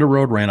 Thunder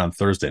Road ran on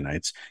Thursday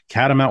nights,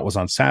 Catamount was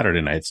on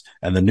Saturday nights,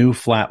 and the new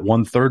flat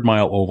 1/3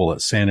 mile oval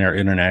at Saint-Air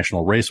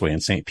International Raceway in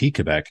St. Pete,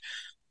 Quebec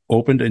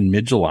opened in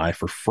mid-July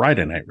for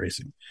Friday night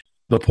racing.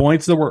 The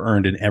points that were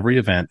earned in every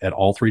event at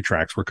all three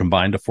tracks were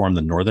combined to form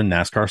the Northern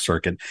NASCAR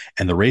circuit,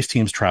 and the race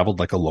teams traveled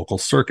like a local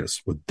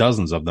circus, with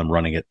dozens of them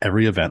running at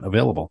every event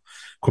available.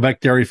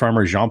 Quebec dairy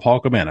farmer Jean-Paul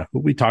Cabana, who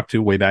we talked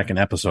to way back in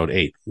episode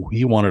 8,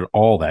 he won it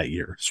all that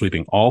year,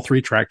 sweeping all three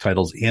track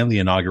titles and the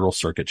inaugural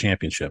circuit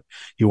championship.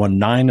 He won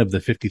 9 of the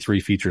 53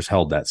 features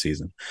held that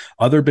season.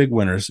 Other big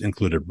winners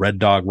included Red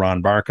Dog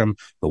Ron Barkham,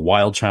 the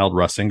Wild Child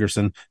Russ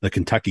Ingerson, the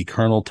Kentucky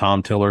Colonel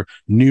Tom Tiller,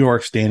 New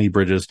York's Danny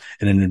Bridges,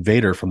 and an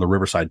invader from the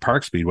Riverside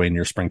Park Speedway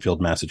near Springfield,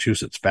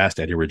 Massachusetts, Fast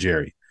Eddie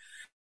Ruggieri.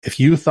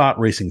 If you thought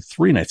racing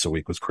 3 nights a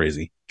week was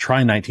crazy, try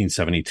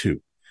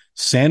 1972.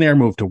 Saint-Air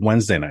moved to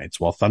Wednesday nights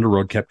while Thunder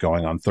Road kept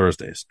going on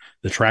Thursdays.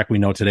 The track we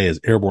know today as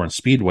Airborne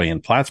Speedway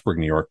in Plattsburgh,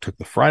 New York took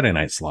the Friday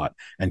night slot,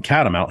 and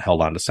Catamount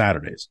held on to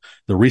Saturdays.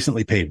 The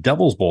recently paved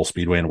Devil's Bowl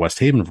Speedway in West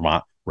Haven,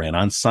 Vermont ran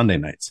on Sunday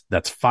nights.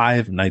 That's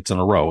 5 nights in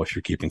a row if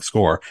you're keeping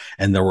score,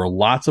 and there were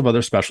lots of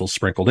other specials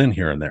sprinkled in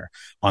here and there.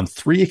 On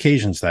 3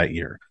 occasions that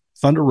year,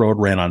 Thunder Road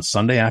ran on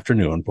Sunday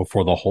afternoon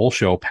before the whole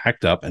show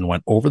packed up and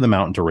went over the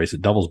mountain to race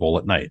at Devil's Bowl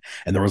at night.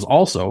 And there was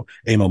also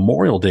a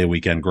Memorial Day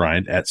weekend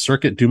grind at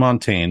Circuit du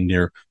Montaigne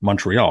near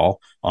Montreal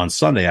on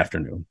Sunday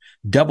afternoon,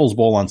 Devil's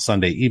Bowl on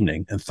Sunday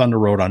evening, and Thunder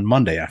Road on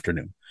Monday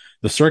afternoon.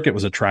 The circuit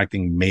was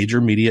attracting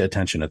major media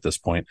attention at this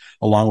point,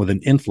 along with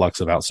an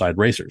influx of outside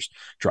racers.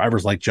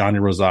 Drivers like Johnny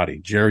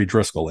Rosati, Jerry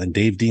Driscoll, and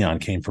Dave Dion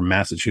came from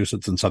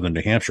Massachusetts and southern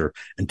New Hampshire,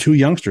 and 2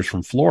 youngsters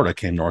from Florida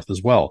came north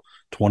as well,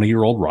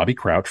 20-year-old Robbie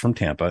Crouch from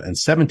Tampa and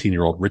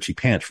 17-year-old Richie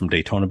Panch from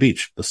Daytona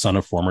Beach, the son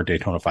of former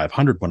Daytona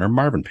 500 winner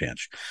Marvin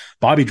Panch.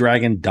 Bobby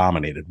Dragon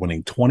dominated,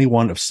 winning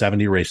 21 of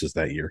 70 races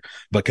that year,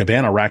 but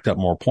Cabana racked up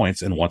more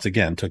points and once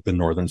again took the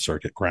Northern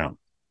Circuit crown.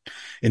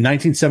 In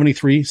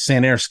 1973,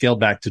 Saint-Air scaled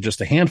back to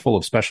just a handful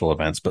of special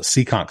events, but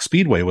Seekonk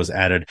Speedway was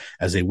added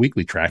as a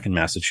weekly track in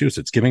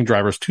Massachusetts, giving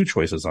drivers 2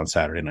 choices on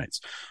Saturday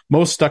nights.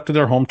 Most stuck to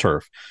their home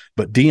turf,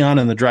 but Dion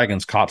and the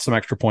Dragons caught some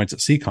extra points at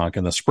Seekonk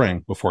in the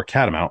spring before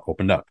Catamount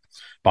opened up.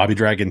 Bobby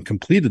Dragon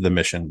completed the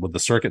mission with the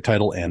circuit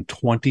title and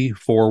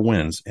 24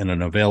 wins in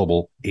an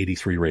available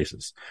 83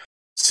 races.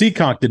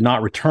 Seekonk did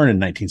not return in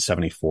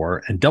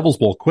 1974, and Devil's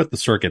Bowl quit the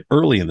circuit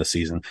early in the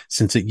season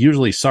since it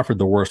usually suffered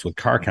the worst with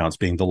car counts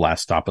being the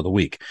last stop of the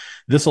week.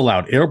 This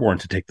allowed Airborne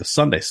to take the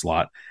Sunday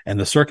slot, and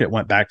the circuit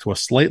went back to a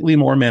slightly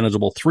more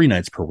manageable 3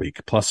 nights per week,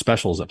 plus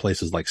specials at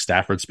places like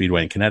Stafford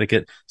Speedway in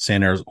Connecticut,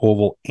 Saint-Air's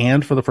Oval,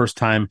 and for the first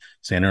time,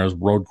 Saint-Air's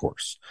Road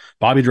Course.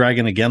 Bobby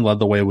Dragon again led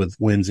the way with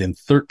wins in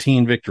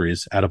 13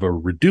 victories out of a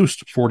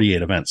reduced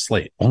 48 event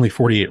slate. Only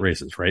 48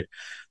 races, right?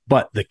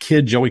 But the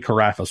kid Joey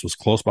Carafas was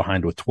close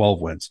behind with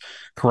 12 wins.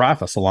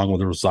 Carafas, along with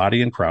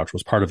Rosati and Crouch,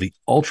 was part of the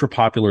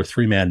ultra-popular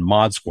 3-man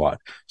Mod Squad,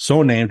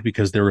 so named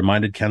because they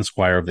reminded Ken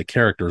Squire of the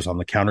characters on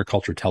the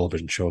counterculture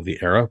television show of the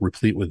era,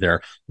 replete with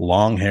their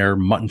long hair,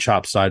 mutton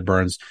chop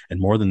sideburns, and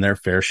more than their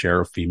fair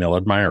share of female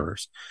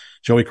admirers.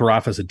 Joey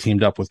Carafas had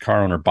teamed up with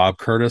car owner Bob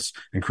Curtis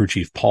and crew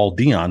chief Paul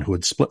Dion, who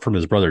had split from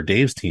his brother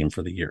Dave's team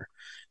for the year.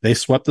 They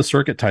swept the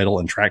circuit title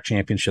and track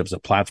championships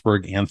at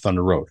Plattsburgh and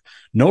Thunder Road.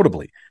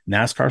 Notably,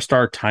 NASCAR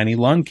star Tiny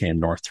Lund came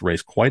north to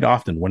race quite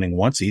often, winning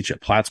once each at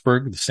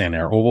Plattsburgh, the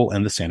Saint-Air Oval,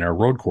 and the Saint-Air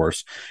Road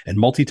Course, and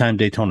multi-time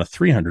Daytona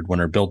 300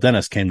 winner Bill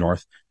Dennis came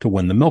north to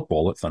win the Milk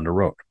Bowl at Thunder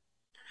Road.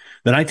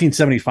 The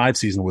 1975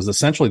 season was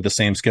essentially the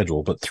same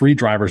schedule, but 3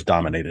 drivers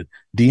dominated: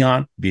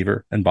 Dion,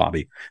 Beaver, and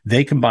Bobby.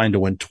 They combined to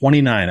win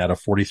 29 out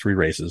of 43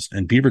 races,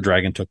 and Beaver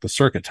Dragon took the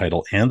circuit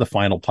title and the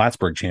final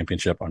Plattsburgh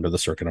championship under the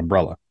circuit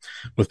umbrella.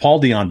 With Paul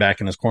Dion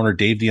back in his corner,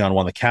 Dave Dion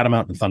won the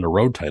Catamount and Thunder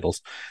Road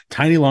titles.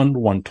 Tiny Lund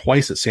won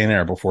twice at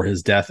Saint-Air before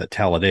his death at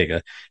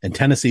Talladega, and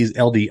Tennessee's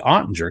L.D.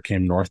 Ottinger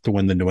came north to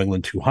win the New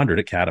England 200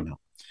 at Catamount.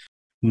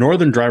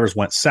 Northern drivers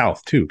went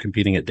south, too,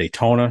 competing at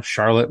Daytona,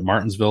 Charlotte,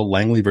 Martinsville,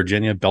 Langley,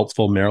 Virginia,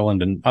 Beltsville,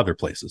 Maryland, and other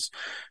places.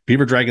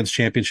 Beaver Dragon's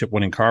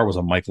championship-winning car was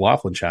a Mike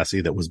Laughlin chassis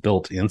that was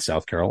built in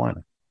South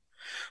Carolina.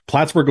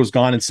 Plattsburgh was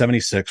gone in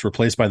 76,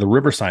 replaced by the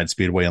Riverside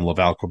Speedway in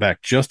Laval,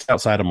 Quebec, just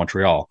outside of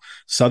Montreal.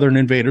 Southern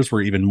invaders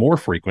were even more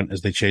frequent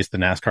as they chased the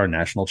NASCAR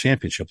National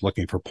Championship,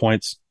 looking for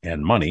points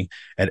and money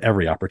at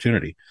every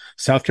opportunity.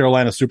 South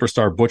Carolina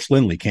superstar Butch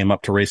Lindley came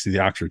up to race the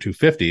Oxford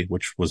 250,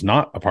 which was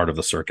not a part of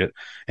the circuit,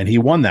 and he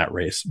won that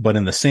race, but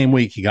in the same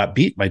week, he got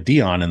beat by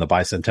Dion in the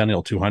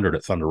Bicentennial 200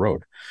 at Thunder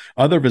Road.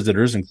 Other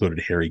visitors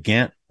included Harry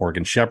Gant,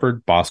 Morgan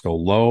Shepherd, Bosco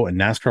Lowe, and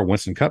NASCAR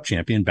Winston Cup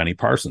champion Benny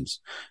Parsons.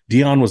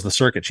 Dion was the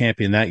circuit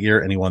champion that year,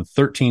 and he won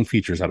 13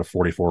 features out of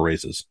 44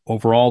 races.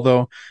 Overall,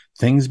 though,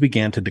 things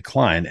began to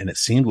decline, and it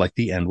seemed like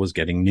the end was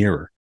getting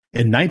nearer.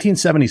 In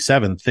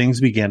 1977, things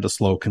began to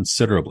slow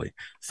considerably.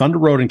 Thunder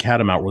Road and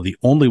Catamount were the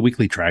only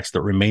weekly tracks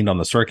that remained on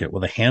the circuit,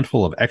 with a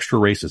handful of extra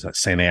races at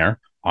Saint-Air,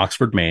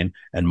 Oxford, Maine,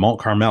 and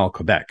Mont Carmel,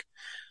 Quebec.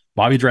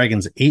 Bobby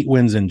Dragon's 8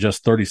 wins in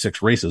just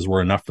 36 races were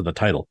enough for the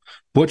title.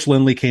 Butch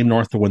Lindley came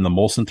north to win the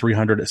Molson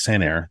 300 at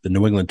Saint-Air, the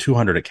New England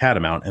 200 at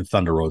Catamount, and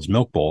Thunder Road's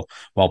Milk Bowl,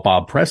 while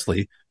Bob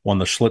Presley won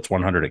the Schlitz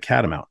 100 at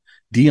Catamount.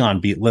 Dion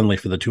beat Lindley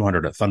for the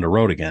 200 at Thunder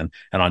Road again,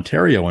 and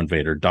Ontario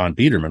invader Don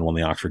Biederman won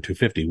the Oxford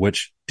 250,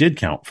 which did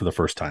count for the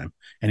first time,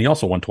 and he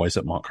also won twice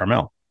at Mont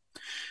Carmel.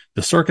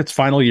 The circuit's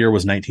final year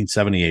was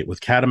 1978, with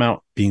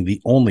Catamount being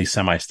the only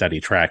semi-steady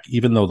track,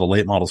 even though the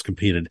late models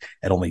competed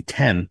at only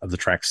 10 of the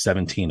track's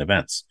 17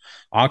 events.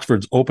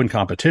 Oxford's open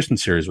competition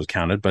series was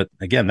counted, but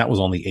again, that was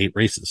only 8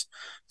 races.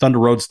 Thunder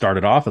Road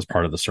started off as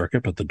part of the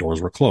circuit, but the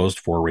doors were closed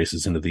 4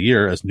 races into the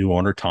year as new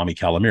owner Tommy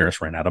Calamiris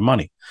ran out of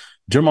money.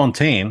 De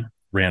Montaigne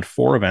ran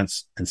 4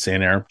 events and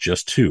Saint-Air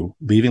just 2,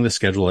 leaving the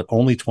schedule at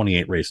only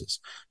 28 races.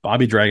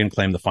 Bobby Dragon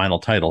claimed the final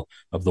title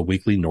of the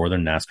weekly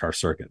Northern NASCAR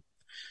circuit.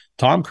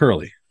 Tom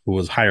Curley, who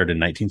was hired in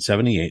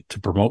 1978 to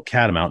promote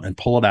Catamount and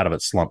pull it out of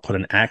its slump, put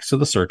an axe to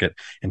the circuit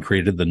and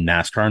created the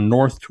NASCAR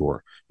North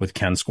Tour with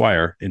Ken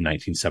Squire in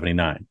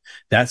 1979.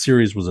 That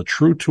series was a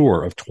true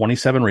tour of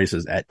 27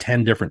 races at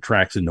 10 different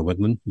tracks in New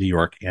England, New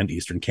York, and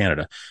Eastern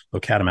Canada, though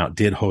Catamount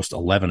did host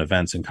 11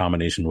 events in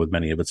combination with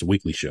many of its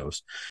weekly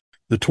shows.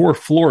 The tour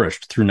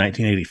flourished through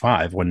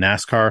 1985 when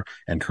NASCAR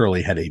and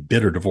Curley had a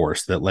bitter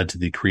divorce that led to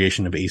the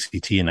creation of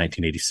ACT in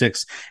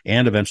 1986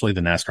 and eventually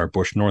the NASCAR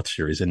Busch North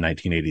Series in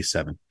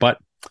 1987. But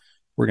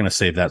we're going to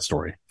save that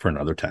story for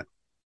another time.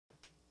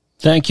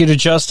 Thank you to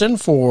Justin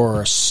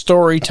for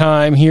story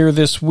time here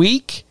this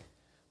week.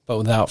 But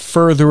without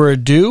further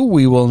ado,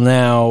 we will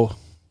now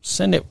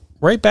send it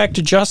right back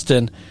to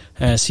Justin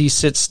as he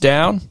sits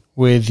down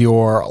with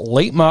your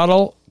late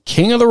model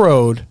king of the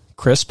road,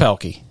 Chris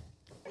Pelkey.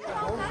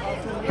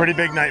 Pretty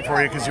big night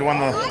for you because you won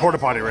the porta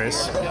potty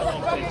race.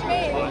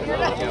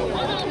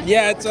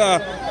 Yeah, it's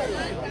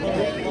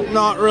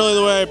not really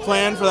the way I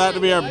planned for that to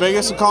be our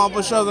biggest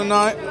accomplishment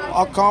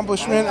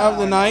of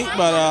the night,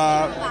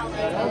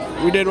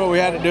 but we did what we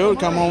had to do to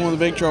come home with a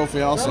big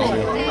trophy also.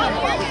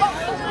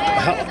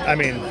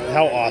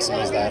 How awesome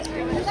is that?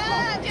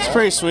 It's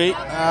pretty sweet.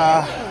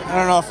 I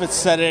don't know if it's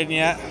set in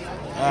yet.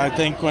 I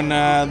think when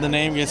the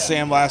name gets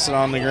sandblasted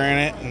on the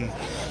granite and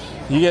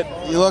you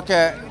look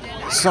at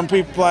some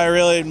people I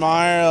really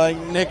admire, like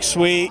Nick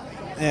Sweet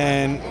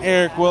and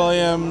Eric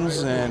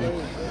Williams and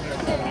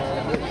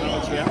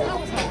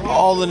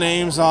all the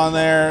names on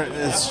there.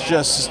 It's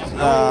just,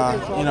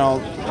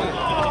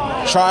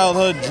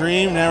 childhood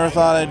dream. Never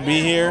thought I'd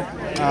be here.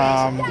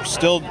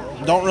 Still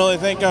don't really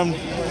think I'm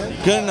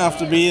good enough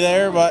to be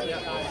there, but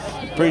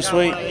pretty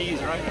sweet.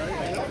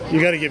 You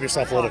got to give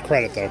yourself a little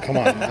credit, though. Come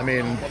on.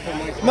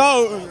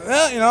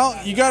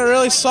 No, you got to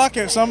really suck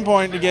at some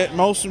point to get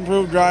most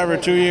improved driver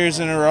 2 years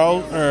in a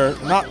row, or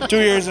not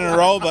 2 years in a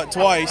row, but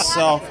twice.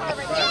 So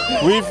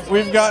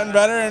we've gotten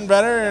better and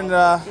better, and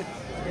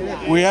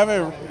we have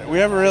a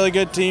really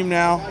good team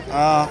now.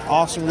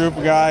 Awesome group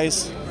of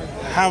guys.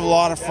 Have a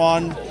lot of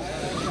fun.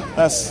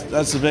 That's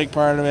the big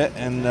part of it,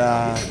 and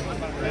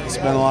it's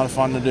been a lot of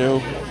fun to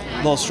do. A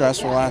little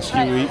stressful the last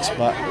few weeks,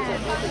 but.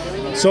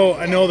 So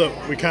I know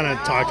that we kind of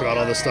talked about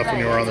all this stuff when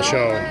you were on the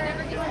show,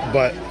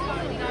 but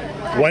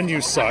when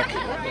you suck,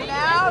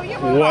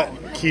 what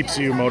keeps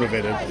you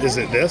motivated? Is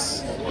it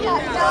this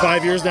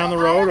 5 years down the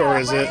road, or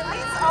is it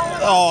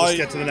just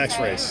get to the next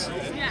race?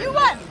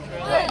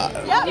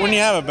 When you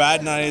have a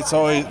bad night,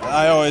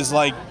 I always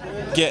like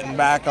getting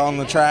back on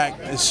the track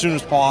as soon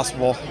as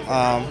possible.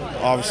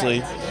 Obviously,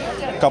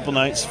 a couple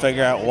nights to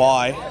figure out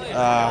why,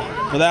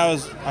 but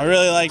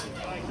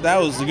that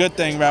was the good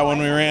thing about when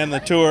we ran the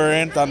tour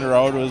in Thunder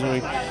Road was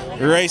we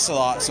raced a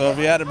lot. So if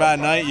you had a bad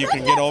night, you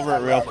can get over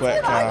it real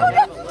quick.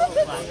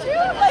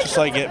 Just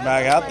like getting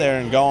back out there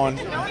and going.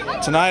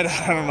 Tonight,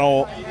 I don't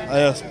know, it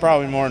was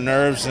probably more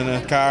nerves in the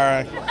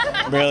car.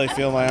 I barely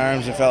feel my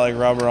arms. It felt like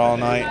rubber all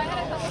night.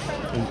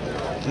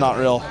 I'm not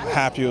real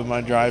happy with my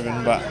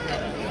driving, but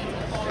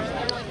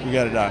we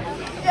got it done.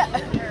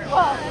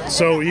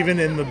 So even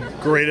in the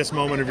greatest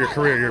moment of your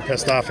career, you're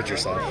pissed off at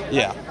yourself?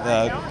 Yeah.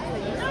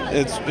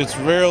 It's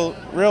real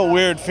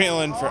weird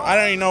feeling I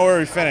don't even know where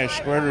we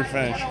finished. Where did we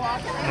finish? I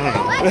don't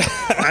know.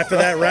 After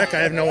that wreck, I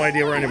have no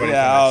idea where anybody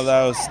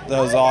finished. That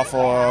was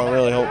awful. I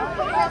really hope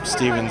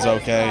Steven's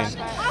okay.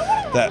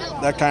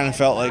 That kind of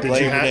felt like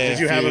Labor Day. Did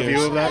you have a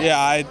view of that?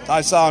 Yeah,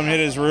 I saw him hit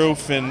his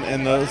roof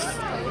and the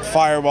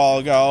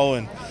fireball go.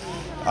 And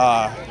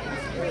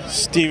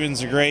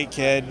Steven's a great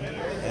kid.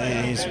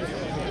 And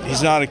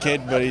he's not a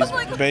kid, but he's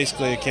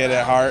basically a kid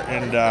at heart.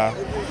 And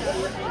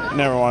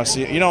never want to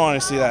see it. You don't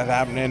want to see that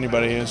happen to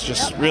anybody. It's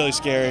just really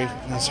scary.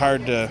 It's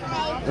hard to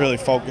really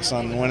focus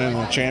on winning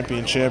the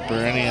championship or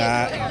any of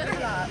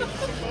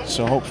that.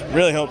 So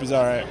really hope he's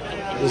all right.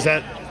 Does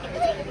that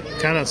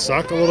kind of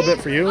suck a little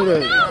bit for you?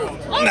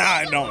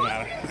 Nah, it don't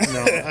matter.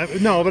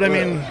 But I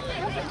mean,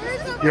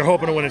 you're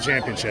hoping to win a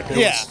championship. It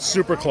was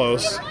super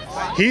close.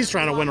 He's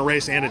trying to win a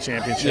race and a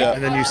championship,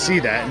 and then you see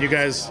that, and you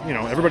guys,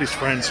 everybody's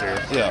friends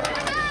here. Yeah.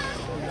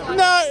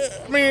 No,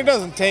 I mean, it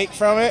doesn't take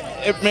from it.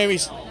 It maybe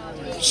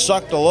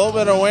sucked a little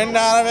bit of wind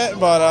out of it,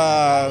 but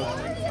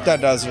that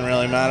doesn't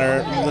really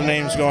matter. The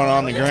name's going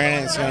on the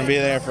granite. It's going to be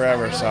there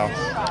forever, so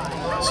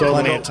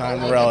plenty of time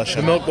to relish it.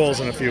 The Milk Bowl's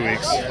in a few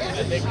weeks.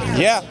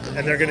 Yeah.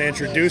 And they're going to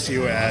introduce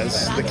you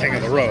as the king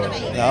of the road.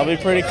 That'll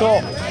be pretty cool.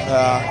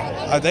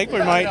 I think we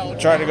might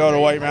try to go to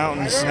White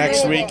Mountains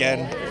next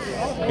weekend.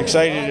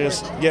 Excited to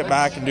just get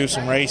back and do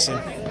some racing.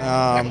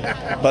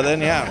 But then,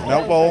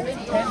 Milk Bowl.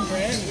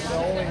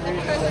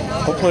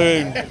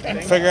 Hopefully we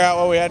can figure out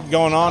what we had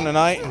going on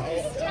tonight.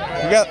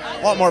 And we got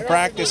a lot more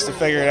practice to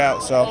figure it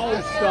out, so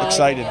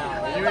excited.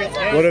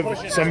 What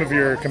have some of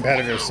your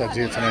competitors said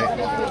to you tonight?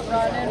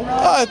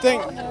 I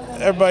think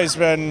everybody's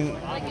been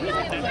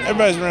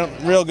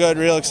real good,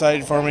 real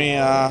excited for me.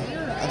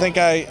 I think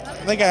I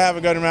have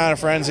a good amount of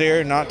friends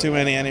here, not too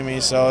many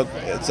enemies, so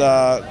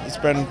it's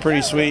been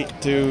pretty sweet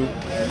to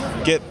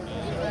get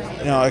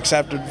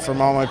accepted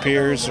from all my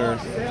peers, or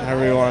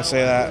however you want to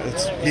say that.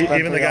 It's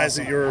even the guys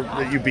awesome.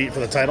 that you beat for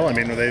the title. I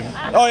mean, were they?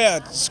 Oh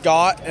yeah,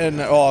 Scott and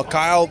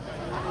Kyle.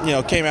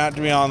 Came out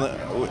to me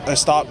I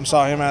stopped and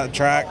saw him at the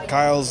track.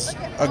 Kyle's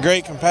a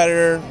great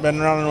competitor. Been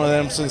running with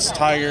him since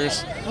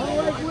Tigers.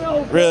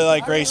 Really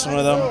like racing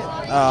with him.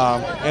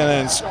 And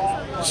then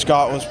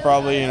Scott was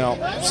probably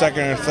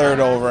second or third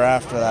over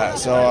after that.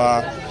 So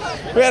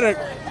we had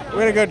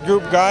a good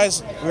group of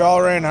guys. We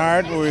all ran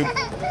hard. We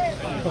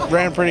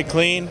ran pretty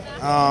clean.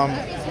 Not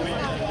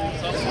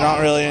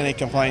really any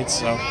complaints.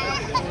 So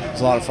it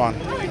was a lot of fun.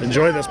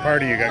 Enjoy this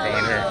party you got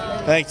going here.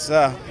 Thanks.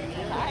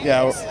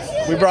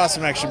 We brought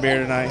some extra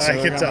beer tonight, so I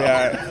can tell.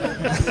 Right.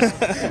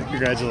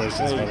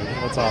 Congratulations, buddy.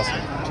 That's awesome.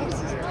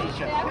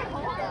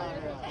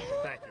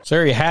 So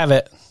there you have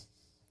it.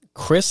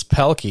 Chris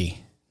Pelkey,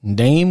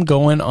 name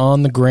going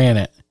on the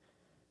granite.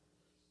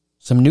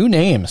 Some new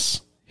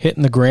names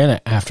hitting the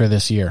granite after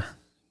this year.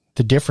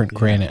 The different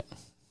granite.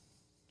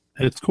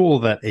 It's cool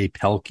that a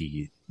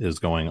Pelkey is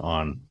going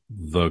on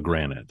the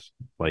granite,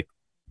 like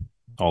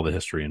all the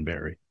history in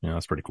Barrie.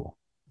 That's pretty cool.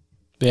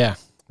 Yeah.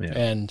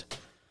 And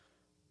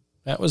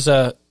that was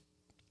a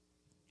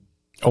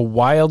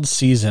wild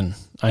season,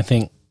 I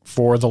think,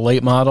 for the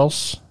late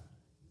models.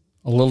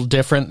 A little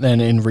different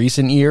than in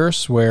recent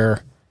years,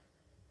 where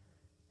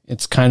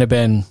it's kind of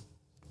been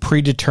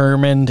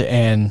predetermined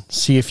and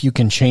see if you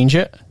can change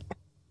it,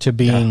 to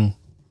being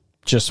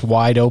just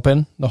wide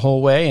open the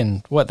whole way.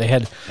 And they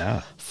had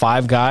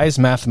 5 guys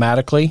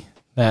mathematically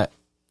that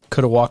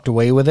could have walked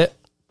away with it,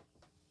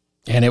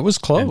 and it was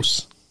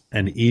close.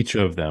 And each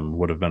of them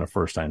would have been a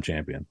first-time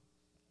champion.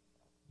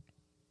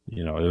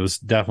 It was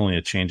definitely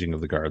a changing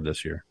of the guard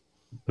this year.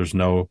 There's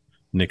no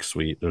Nick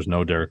Sweet. There's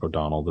no Derek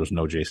O'Donnell. There's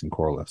no Jason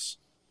Corliss.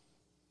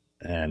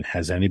 And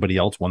has anybody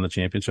else won the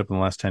championship in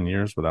the last 10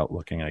 years? Without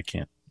looking, I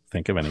can't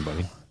think of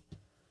anybody.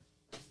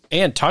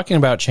 And talking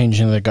about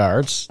changing the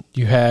guards,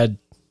 you had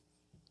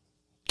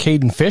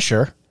Caden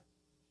Fisher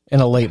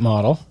in a late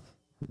model.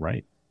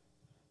 Right.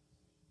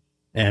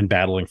 And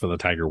battling for the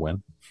Tiger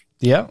win.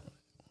 Yeah.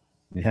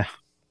 Yeah.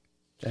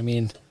 I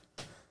mean,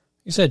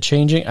 you said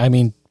changing. I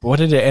mean, what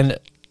did it end?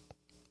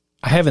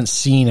 I haven't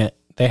seen it.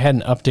 They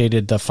hadn't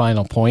updated the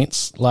final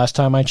points last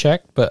time I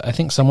checked, but I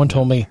think someone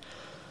told me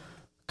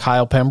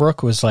Kyle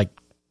Pembroke was like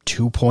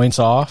 2 points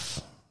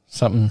off,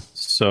 something.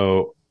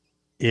 So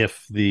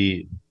if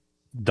the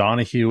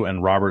Donahue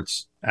and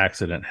Roberts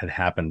accident had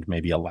happened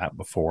maybe a lap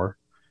before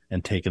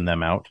and taken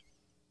them out,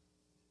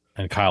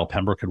 and Kyle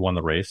Pembroke had won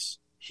the race,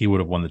 he would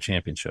have won the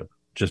championship,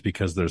 just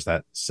because there's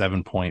that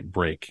 7-point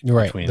break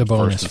between the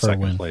bonus first and for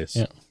second win. place.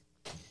 Yeah.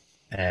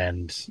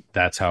 And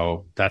that's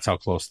how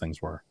close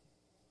things were.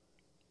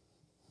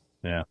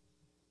 Yeah.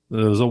 It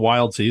was a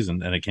wild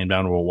season, and it came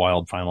down to a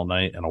wild final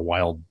night and a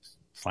wild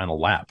final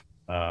lap.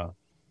 It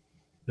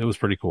was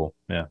pretty cool.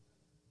 Yeah.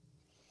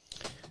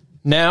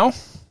 Now,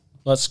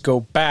 let's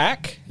go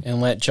back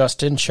and let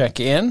Justin check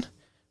in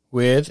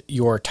with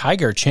your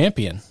Tiger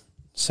champion,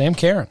 Sam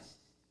Caron.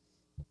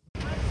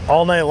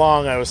 All night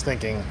long, I was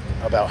thinking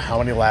about how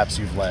many laps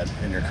you've led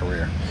in your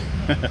career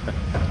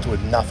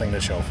with nothing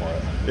to show for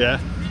it. Yeah.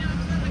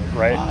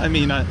 Right? I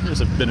mean,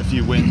 there's been a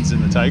few wins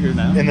in the Tiger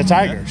now. In the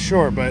Tiger,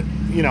 sure. But,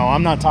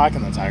 I'm not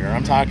talking the Tiger.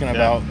 I'm talking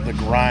about the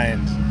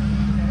grind.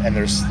 And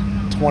there's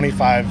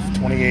 25,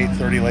 28,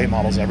 30 late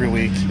models every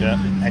week.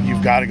 Yeah. And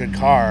you've got a good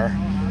car,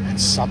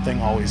 and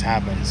something always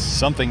happens.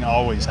 Something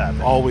always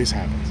happens. Always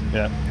happens.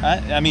 Yeah.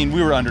 I mean,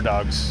 we were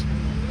underdogs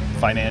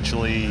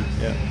financially,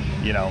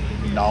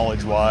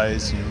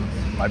 knowledge-wise.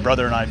 My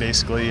brother and I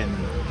basically, and,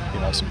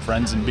 some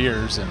friends and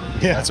beers, and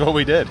that's what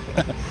we did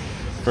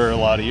for a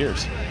lot of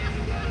years.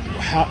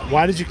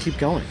 Why did you keep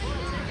going?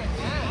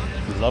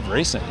 We love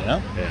racing,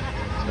 Yeah.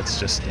 It's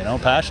just,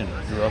 passion.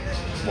 Grew up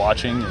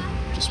watching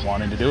and just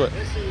wanting to do it.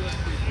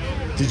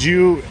 Did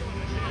you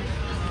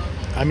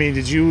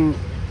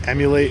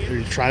emulate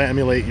or try to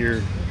emulate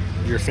your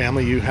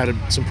family? You had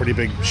some pretty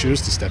big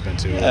shoes to step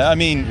into. Yeah, I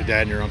mean, your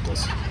dad and your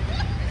uncles.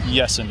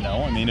 Yes and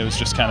no. I mean, it was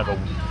just kind of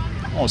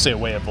I won't say a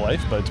way of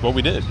life, but it's what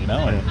we did,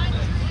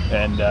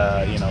 And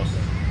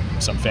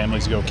some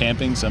families go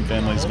camping, some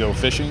families go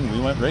fishing. We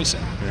went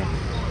racing.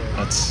 Yeah.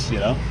 That's, You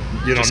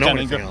don't know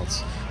anything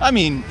else. I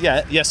mean,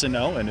 yes and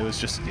no, and it was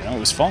just, it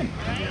was fun.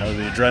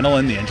 The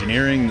adrenaline, the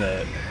engineering,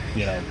 the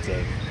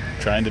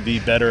trying to be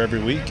better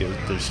every week.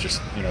 There's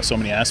just, so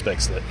many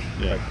aspects that,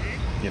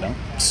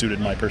 suited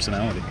my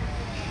personality.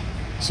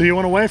 So you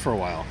went away for a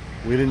while.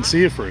 We didn't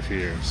see you for a few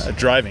years.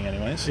 Driving,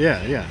 anyways.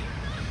 Yeah.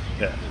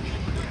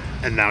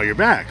 And now you're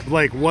back.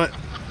 Like,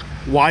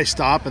 why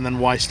stop and then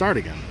why start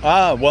again?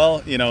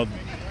 Well,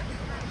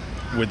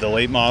 with the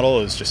late model,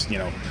 it was just,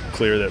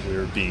 clear that we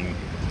were being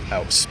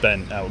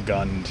outspent,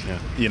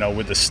 outgunned,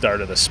 with the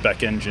start of the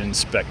spec engine,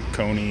 spec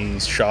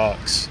conies,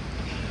 shocks,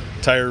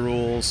 tire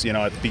rules.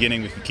 At the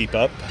beginning we could keep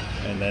up,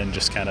 and then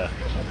just kind of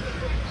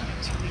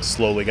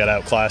slowly got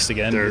outclassed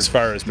again as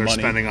far as they're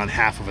money. Spending on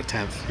half of a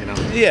tenth,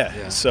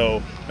 Yeah.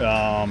 So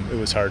it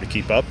was hard to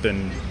keep up,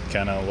 and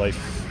kind of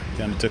life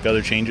kind of took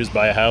other changes,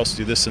 buy a house,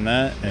 do this and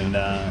that, and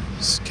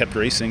just kept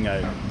racing.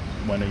 I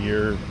went a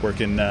year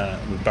working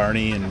with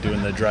Barney and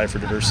doing the Drive for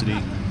Diversity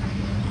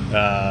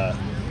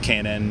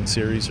Can-Am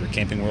series, or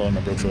Camping World, I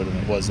remember which one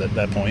it was at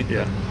that point.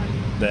 Yeah.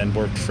 Then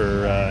worked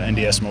for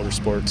NDS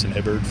Motorsports in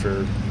Hibbard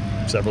for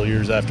several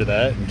years after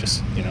that, and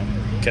just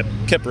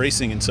kept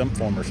racing in some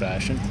form or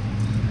fashion,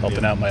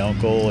 helping out my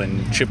uncle,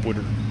 and Chip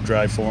would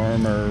drive for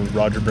him, or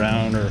Roger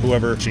Brown, or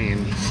whoever.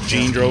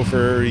 Gene drove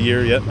for a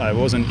year. Yep, I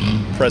wasn't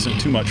present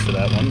too much for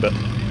that one, but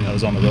I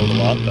was on the road a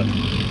lot. But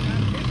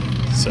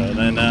so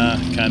then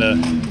kind of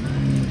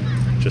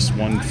just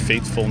one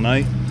fateful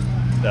night,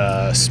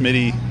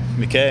 Smitty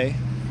McKay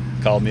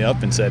called me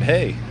up and said,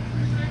 "Hey,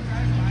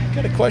 I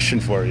got a question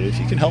for you. If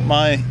you can help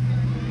my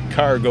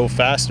car go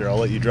faster, I'll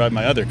let you drive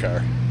my other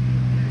car."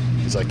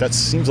 He's like, "That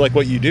seems like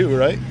what you do,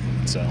 right?"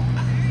 So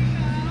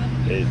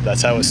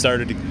that's how it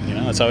started.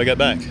 That's how I got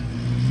back.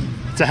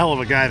 It's a hell of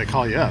a guy to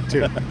call you up,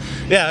 too.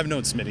 Yeah, I've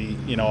known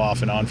Smitty,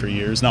 off and on for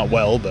years. Not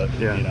well, but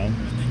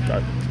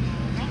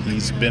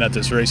he's been at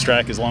this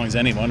racetrack as long as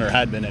anyone, or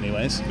had been,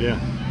 anyways. Yeah.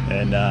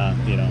 And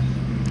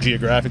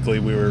geographically,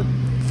 we were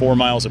 4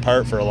 miles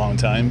apart for a long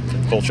time,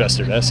 from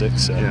Colchester to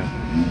Essex. So. Yeah.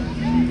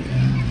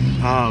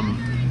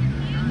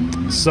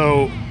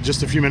 So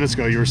just a few minutes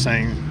ago, you were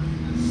saying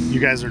you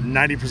guys are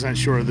 90%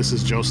 sure this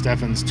is Joe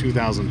Steffen's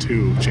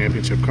 2002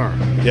 championship car.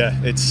 Yeah,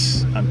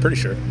 I'm pretty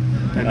sure.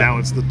 And now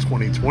it's the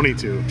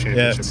 2022 championship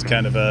Yeah, it's car.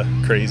 kind of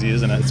crazy,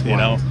 isn't it? It's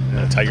wild.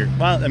 Tiger.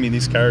 Well, I mean,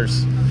 these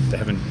cars, they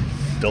haven't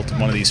built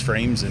one of these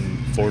frames in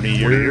 40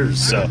 years.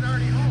 So,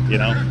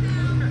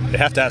 they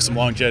have to have some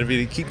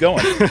longevity to keep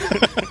going.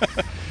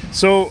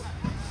 So,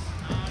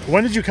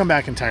 when did you come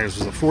back in tires?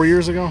 Was it 4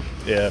 years ago?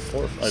 Yeah,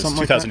 4. It was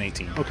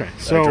 2018. Okay,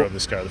 so I drove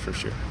this car the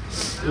first year.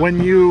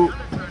 When you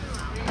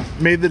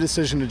made the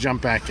decision to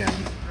jump back in,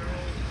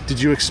 did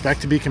you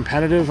expect to be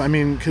competitive? I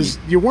mean, because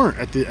you weren't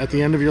at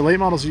the end of your late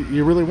models.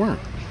 You really weren't.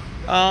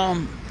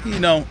 I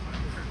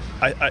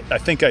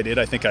think I did.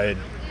 I think I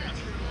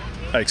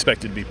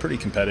expected to be pretty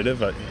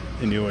competitive. I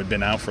knew I'd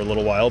been out for a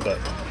little while, but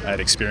I had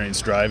experience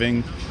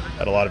driving,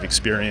 had a lot of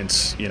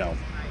experience,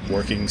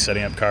 working,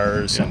 setting up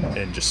cars,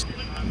 and just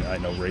I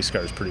know race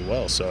cars pretty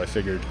well. So I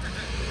figured,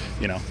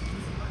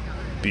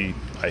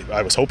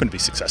 I was hoping to be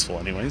successful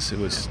anyways. It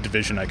was a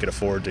division I could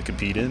afford to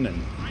compete in,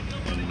 and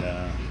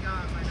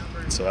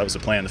so that was the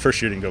plan. The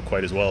first year didn't go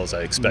quite as well as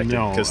I expected,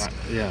 because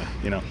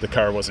the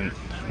car wasn't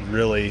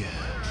really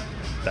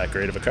that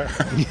great of a car.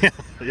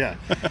 Yeah.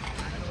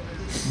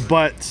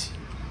 But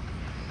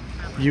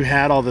you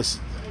had all this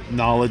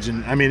knowledge,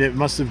 and I mean, it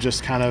must have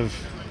just kind of,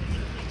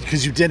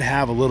 because you did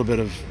have a little bit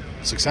of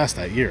success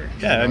that year.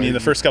 Yeah, I mean, the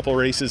first couple of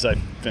races I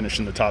finished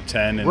in the top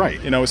 10, and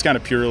it was kind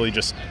of purely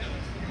just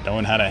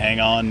knowing how to hang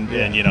on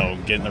and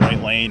get in the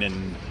right lane,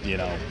 and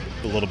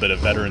a little bit of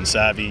veteran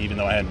savvy, even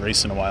though I hadn't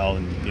raced in a while,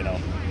 and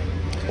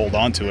hold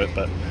on to it.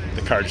 But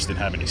the car just didn't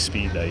have any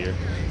speed that year.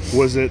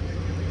 Was it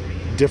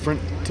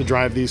different to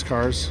drive these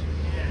cars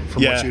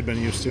from what you'd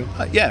been used to?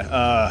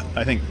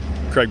 I think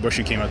Craig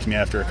Bushy came up to me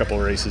after a couple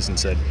of races and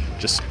said,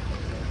 just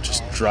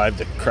drive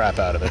the crap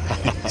out of it.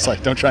 It's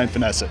like, don't try and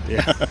finesse it.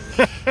 Yeah.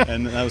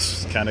 And that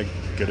was kind of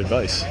good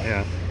advice.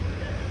 Yeah.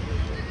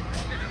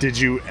 Did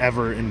you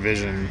ever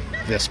envision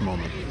this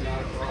moment?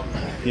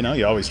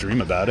 You always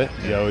dream about it.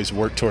 You always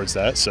work towards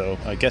that. So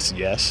I guess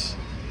yes.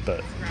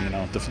 But,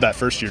 that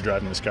first year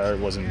driving this car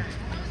wasn't,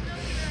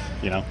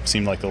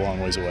 seemed like a long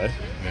ways away.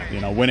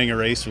 Yeah. Winning a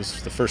race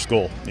was the first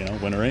goal.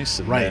 Win a race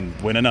and then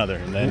win another.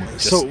 And then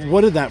so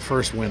what did that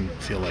first win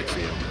feel like for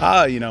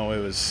you?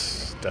 It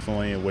was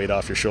definitely a weight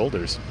off your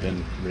shoulders.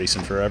 Been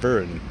racing forever,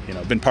 and,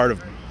 been part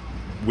of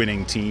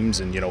winning teams,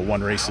 and,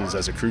 won races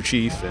as a crew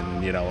chief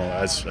and,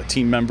 as a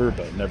team member,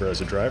 but never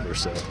as a driver.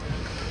 So,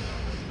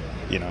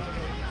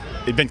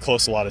 it'd been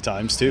close a lot of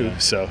times too. Yeah.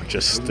 So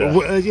just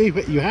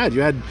you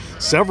had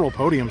several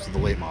podiums with the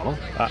late model.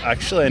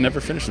 Actually, I never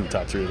finished in the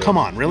top 3. Come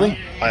on, really?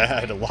 I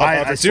had a lot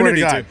of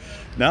opportunity to.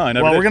 No, I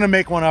never. Well, did. we're gonna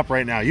make one up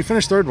right now. You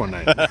finished third one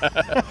night.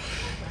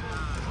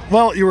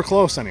 Well, you were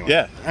close anyway.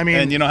 Yeah, I mean,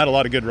 and had a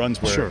lot of good runs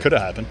where it could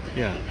have happened.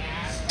 Yeah.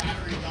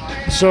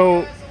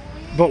 So,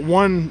 but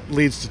 1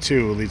 leads to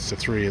 2, leads to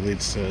 3,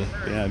 leads to.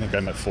 Yeah, I think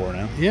I'm at 4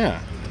 now. Yeah.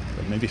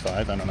 Or maybe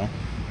 5. I don't know.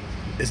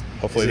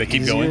 Hopefully they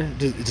keep going.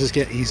 Does it just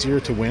get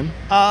easier to win?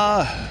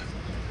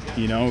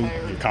 Your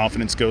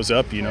confidence goes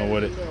up. You know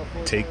what it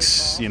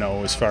takes,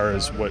 as far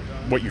as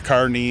what your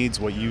car needs,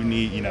 what you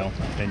need,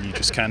 and you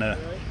just kind of,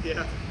 I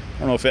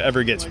don't know if it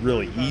ever gets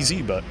really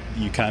easy, but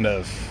you kind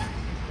of,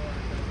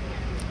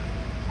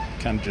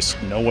 kind of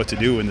just know what to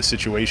do in the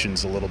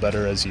situations a little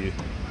better as you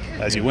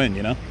win,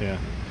 you know? Yeah.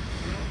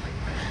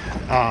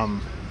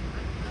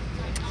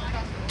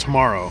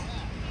 Tomorrow,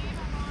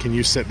 can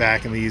you sit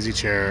back in the easy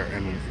chair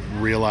and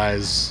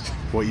realize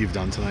what you've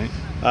done tonight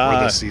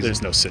or this season?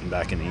 There's no sitting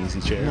back in the easy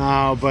chair.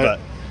 No, but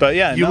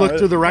yeah, you look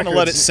through the records.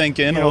 Let it sink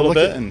in a little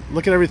bit, and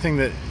look at everything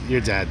that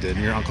your dad did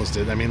and your uncles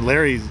did. I mean,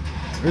 Larry's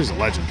a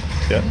legend.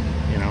 Yeah.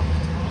 You know.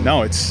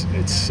 No, it's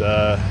going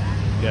to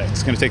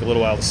take a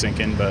little while to sink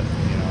in, but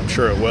I'm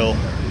sure it will.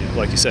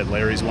 Like you said,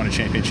 Larry's won a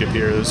championship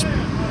here. It was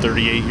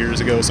 38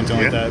 years ago, something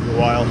like that, a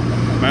while.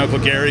 My Uncle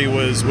Gary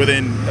was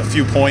within a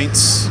few points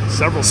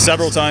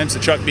several times to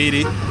Chuck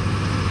Beatty.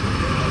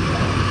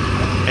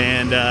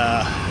 And,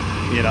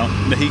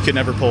 he could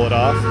never pull it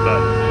off,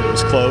 but it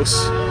was close.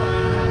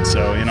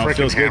 So, it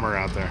feels good. Hammer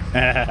out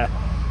there.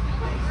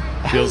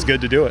 Feels good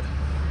to do it.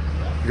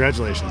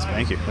 Congratulations, man.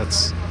 Thank you.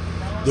 It's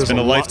been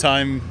a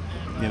lifetime,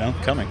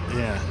 coming.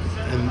 Yeah.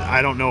 And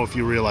I don't know if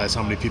you realize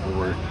how many people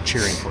were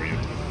cheering for you.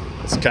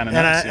 It's kind of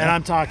nice. And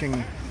I'm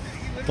talking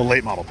the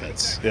late model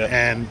pits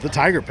and the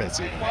Tiger pits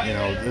even.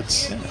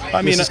 This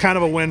is kind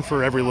of a win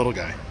for every little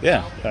guy.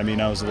 Yeah. I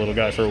was a little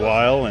guy for a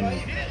while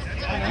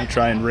and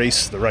try and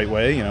race the right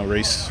way,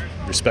 race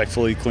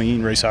respectfully,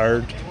 clean, race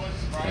hard,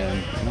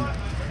 and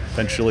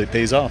eventually it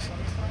pays off.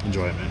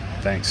 Enjoy it,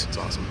 man. Thanks. It's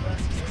awesome.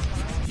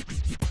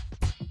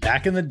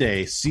 Back in the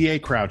day, C.A.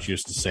 Crouch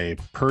used to say,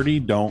 "Purdy,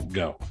 don't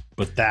go."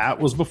 But that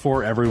was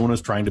before everyone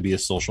was trying to be a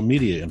social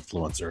media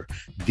influencer.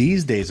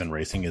 These days in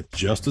racing, it's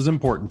just as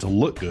important to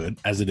look good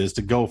as it is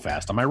to go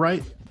fast. Am I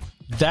right?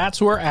 That's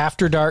where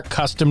After Dark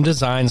Custom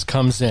Designs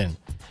comes in.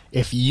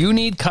 If you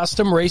need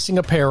custom racing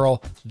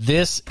apparel,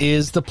 this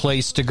is the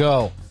place to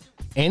go.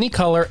 Any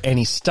color,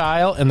 any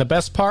style, and the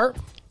best part,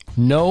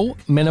 no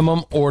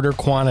minimum order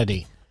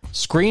quantity.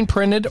 Screen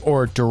printed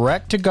or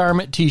direct to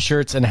garment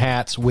t-shirts and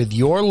hats with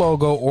your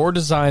logo or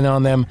design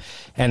on them,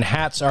 and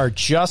hats are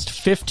just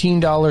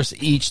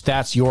 $15 each.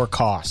 That's your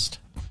cost.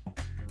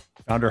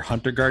 Founder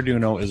Hunter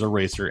Garduno is a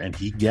racer and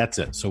he gets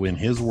it. So in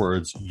his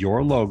words,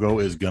 your logo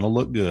is going to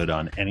look good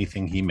on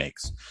anything he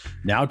makes.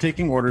 Now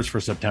taking orders for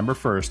September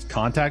 1st,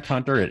 contact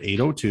Hunter at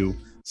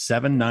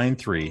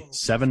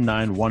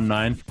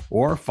 802-793-7919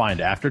 or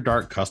find After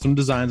Dark Custom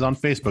Designs on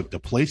Facebook to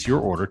place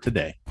your order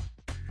today.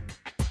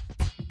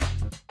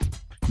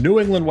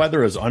 New England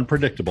weather is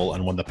unpredictable,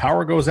 and when the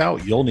power goes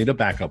out, you'll need a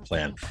backup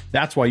plan.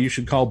 That's why you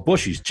should call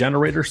Bushy's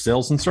Generator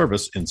Sales and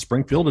Service in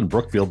Springfield and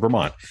Brookfield,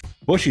 Vermont.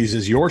 Bushy's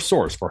is your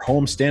source for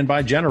home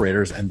standby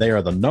generators, and they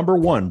are the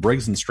 #1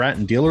 Briggs &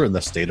 Stratton dealer in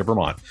the state of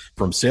Vermont.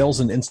 From sales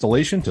and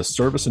installation to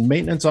service and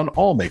maintenance on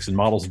all makes and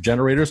models of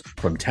generators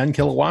from 10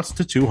 kilowatts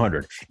to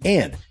 200.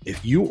 And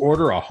if you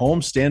order a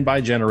home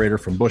standby generator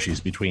from Bushy's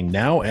between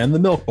now and the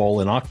Milk Bowl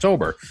in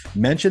October,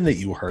 mention that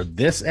you heard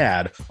this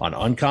ad on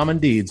Uncommon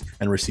Deeds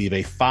and receive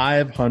a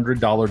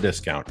 $500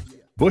 discount.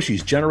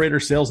 Bushy's Generator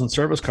Sales and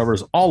Service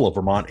covers all of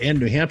Vermont and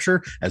New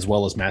Hampshire, as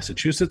well as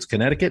Massachusetts,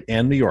 Connecticut,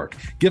 and New York.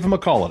 Give them a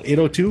call at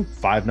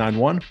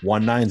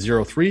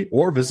 802-591-1903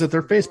 or visit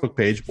their Facebook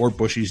page or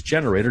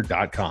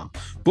bushysgenerator.com.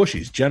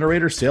 Bushy's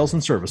Generator Sales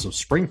and Service of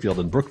Springfield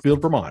and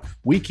Brookfield, Vermont.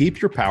 We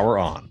keep your power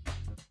on.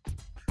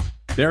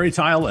 Barry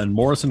Tile and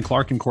Morrison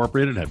Clark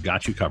Incorporated have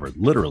got you covered.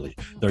 Literally,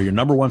 they're your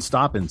 #1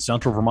 stop in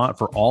Central Vermont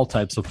for all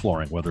types of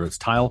flooring, whether it's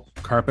tile,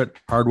 carpet,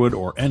 hardwood,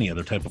 or any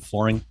other type of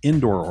flooring,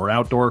 indoor or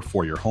outdoor,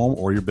 for your home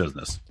or your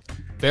business.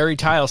 Barry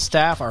Tile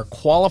staff are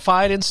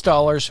qualified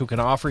installers who can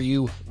offer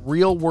you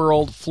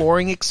real-world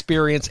flooring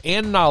experience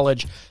and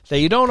knowledge that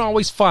you don't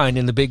always find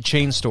in the big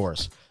chain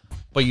stores.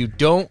 But you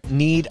don't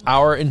need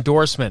our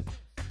endorsement.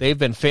 They've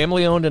been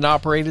family-owned and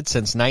operated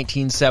since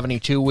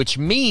 1972, which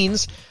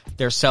means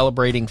they're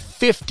celebrating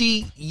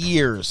 50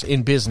 years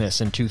in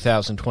business in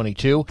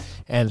 2022,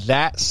 and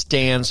that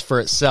stands for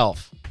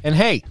itself. And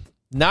hey,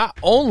 not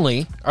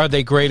only are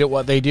they great at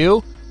what they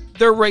do,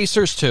 they're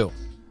racers too.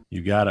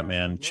 You got it,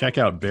 man. Check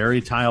out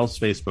Barry Tile's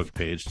Facebook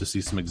page to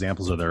see some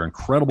examples of their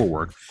incredible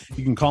work.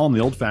 You can call them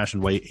the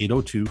old-fashioned way,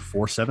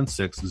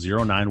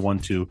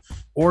 802-476-0912,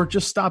 or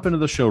just stop into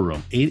the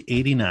showroom,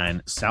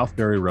 889 South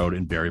Barry Road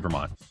in Barry,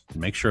 Vermont,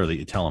 and make sure that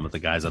you tell them that the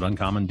guys at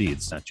Uncommon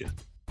Deeds sent you.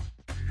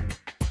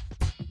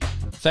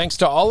 Thanks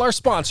to all our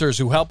sponsors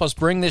who help us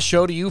bring this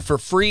show to you for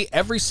free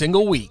every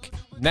single week.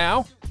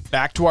 Now,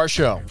 back to our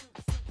show.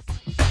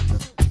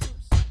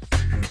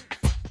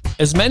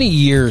 As many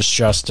years,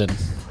 Justin,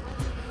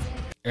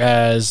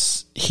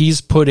 as he's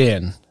put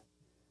in,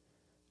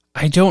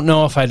 I don't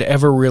know if I'd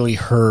ever really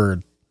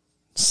heard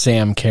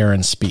Sam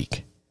Caron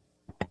speak.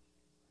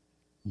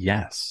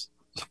 Yes,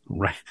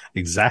 right,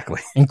 exactly.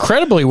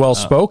 Incredibly well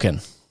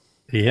spoken.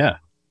 Yeah.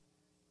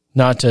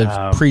 Not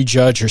to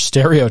prejudge or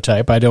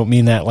stereotype. I don't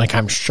mean that like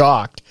I'm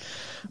shocked,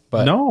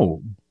 but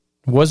no,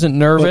 wasn't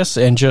nervous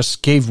and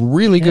just gave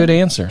really good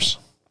answers.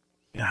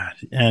 God,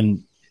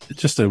 and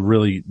just a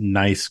really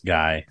nice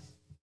guy.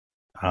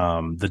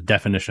 The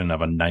definition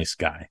of a nice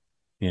guy,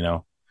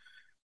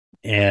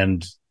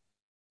 and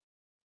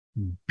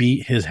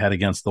beat his head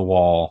against the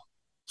wall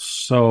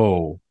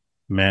so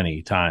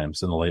many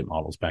times in the late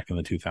models back in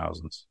the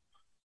 2000s,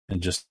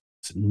 and just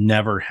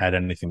never had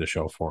anything to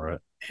show for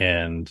it.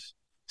 And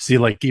see,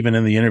 like even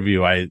in the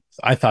interview, I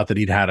thought that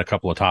he'd had a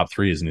couple of top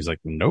threes, and he's like,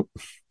 nope,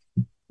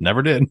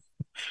 never did.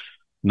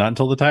 Not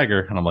until the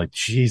Tiger. And I'm like,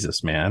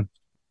 Jesus, man.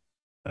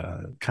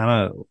 Kind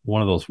of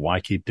one of those why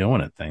keep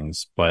doing it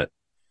things, but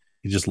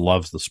he just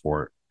loves the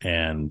sport.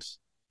 And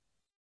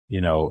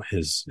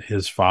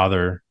his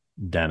father,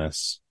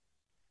 Dennis,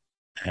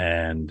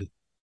 and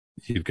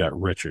you've got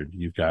Richard,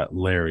 you've got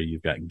Larry,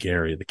 you've got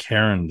Gary. The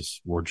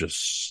Cairns were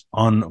just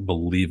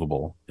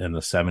unbelievable in the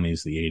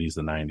 70s, the 80s,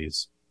 the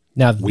 90s.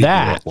 Now we grew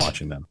up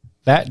watching them.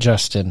 That,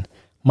 Justin,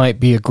 might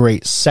be a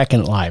great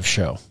second live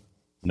show.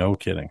 No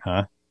kidding,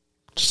 huh?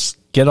 Just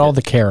get all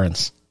the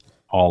Cairns.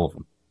 All of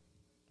them.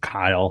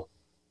 Kyle,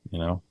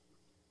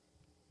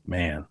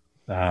 man.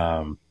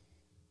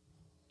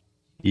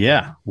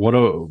 Yeah, what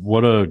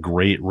a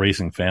great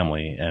racing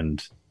family.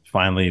 And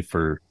finally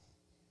for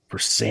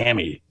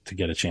Sammy to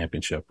get a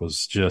championship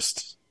was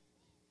just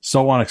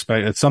so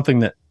unexpected. It's something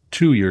that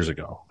 2 years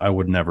ago I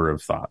would never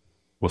have thought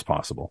was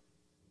possible.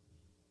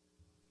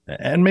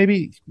 And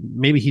maybe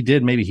he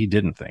did, maybe he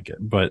didn't think it,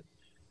 but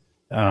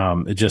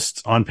it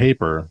just on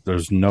paper,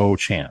 there's no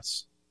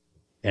chance.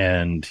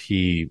 And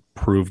he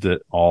proved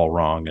it all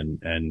wrong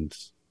and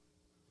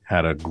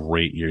had a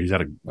great year. He's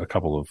had a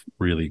couple of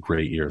really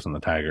great years in the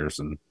Tigers,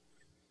 and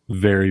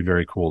very,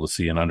 very cool to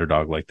see an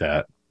underdog like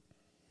that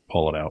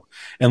pull it out.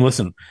 And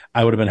listen,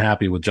 I would have been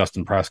happy with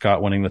Justin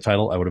Prescott winning the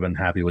title. I would have been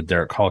happy with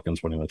Derek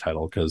Hawkins winning the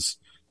title because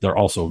they're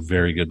also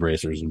very good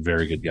racers and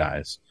very good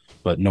guys,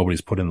 but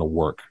nobody's put in the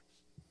work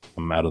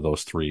out of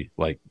those three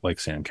like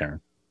Sam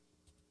Cairn.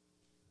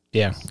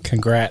 Yeah,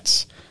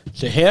 congrats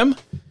to him.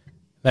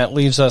 That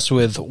leaves us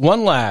with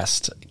one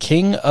last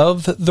king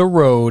of the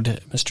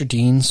road, Mr.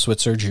 Dean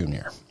Switzer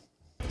Jr.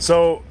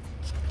 So,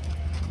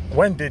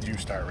 when did you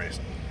start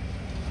racing?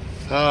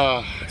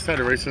 I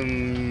started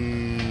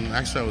racing,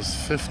 actually I was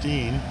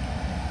 15.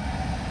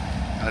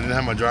 I didn't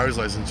have my driver's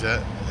license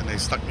yet, and they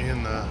stuck me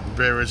in the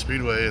Bear Ridge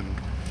Speedway, and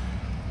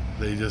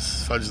they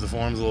just fudged the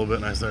forms a little bit,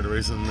 and I started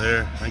racing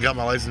there. I got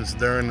my license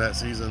during that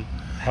season.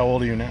 How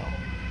old are you now?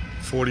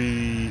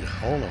 40,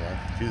 hold on,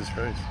 Jesus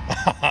Christ.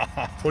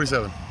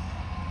 47.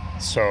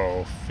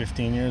 So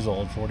 15 years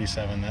old,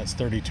 47, that's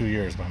 32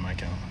 years by my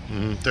count.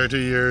 32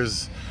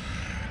 years.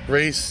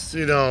 Raced,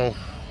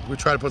 we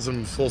tried to put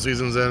some full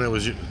seasons in. It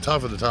was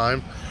tough at the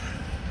time.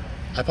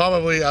 I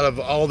probably, out of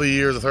all the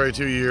years, the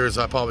 32 years,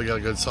 I probably got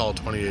a good solid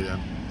 28 in.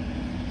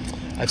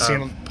 I've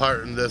seen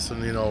part in this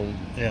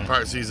and,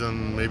 part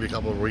season, maybe a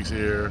couple of weeks a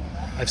year.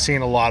 I've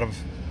seen a lot of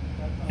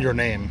your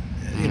name.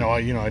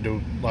 I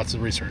do lots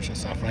of research and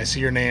stuff, and I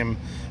see your name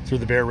through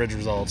the Bear Ridge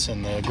results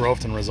and the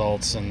Groveton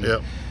results, and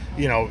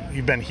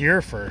you've been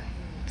here for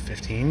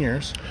 15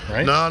 years,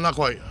 right? No, not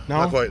quite. No?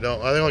 Not quite,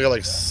 no. I think I got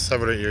like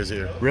 7 or 8 years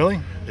here. Really?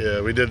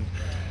 Yeah, we did.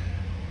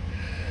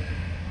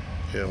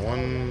 Yeah,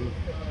 one.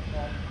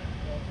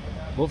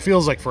 Well, it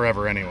feels like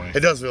forever anyway.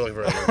 It does feel like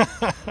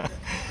forever.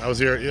 I was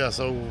here,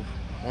 so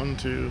 1,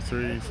 2,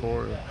 3,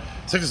 4,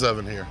 6 or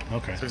 7 here.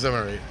 Okay. 6, 7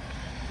 or 8.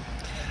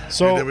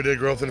 So we did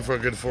Groveton for a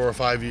good 4 or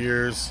 5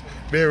 years.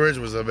 Bear Ridge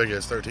was the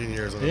biggest, 13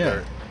 years on the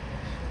dirt.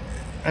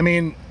 I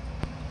mean,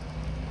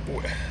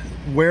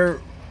 where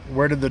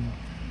did the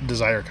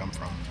desire come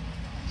from?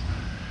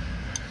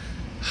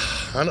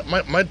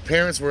 My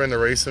parents were into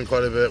racing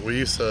quite a bit. We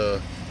used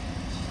to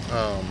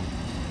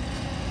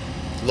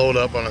load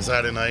up on a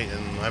Saturday night,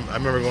 and I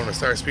remember going to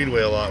Star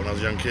Speedway a lot when I was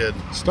a young kid.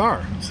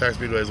 Star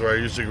Speedway is where I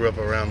usually grew up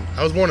around.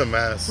 I was born in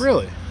Mass.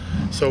 Really?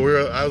 So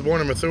I was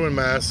born in Methuen,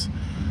 Mass.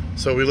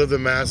 So we lived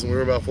in Mass, and we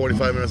were about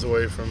 45 minutes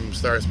away from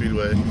Star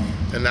Speedway,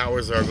 and that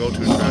was our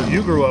go-to track.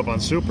 You grew up on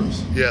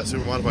Supers? Yeah,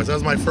 Super Modifieds. That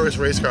was my first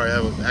race car I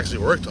ever actually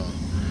worked on.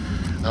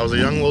 I was a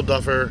young little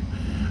duffer.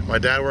 My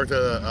dad worked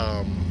at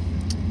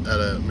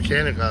a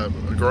mechanic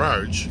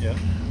garage,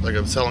 like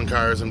selling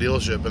cars and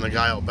dealership, and the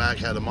guy out back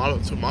had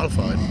a Super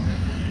Modified,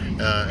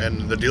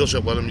 and the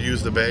dealership let him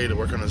use the bay to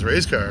work on his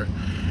race car.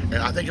 And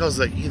I think I was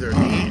like either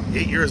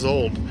 8 years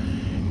old,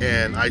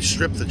 and I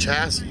stripped the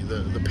chassis,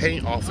 the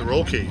paint off the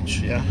roll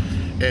cage. Yeah.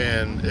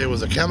 And it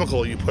was a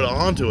chemical you put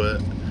onto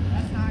it.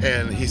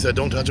 And he said,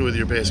 don't touch it with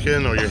your bare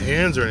skin or your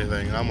hands or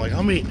anything. And I'm like,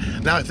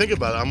 now I think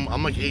about it,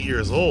 I'm like 8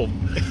 years old.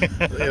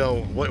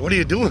 What are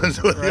you doing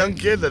to a young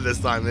kid at this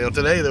time?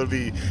 Today they would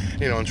be,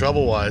 in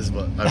trouble-wise.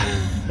 But,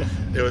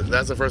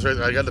 that's the first race.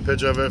 I got the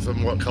picture of it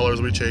from what colors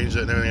we changed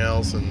it and everything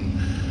else. And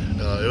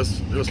it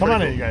was Come on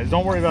cool. in, you guys.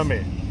 Don't worry about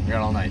me. We're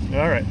all night.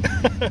 All right.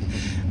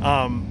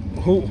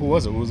 Who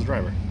was it? Who was the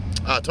driver?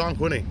 Tom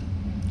Quinney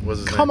was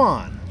his name. Come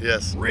on.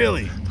 Yes.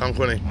 Really? Tom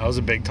Quinney. I was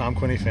a big Tom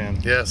Quinney fan.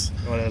 Yes.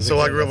 So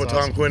I grew up with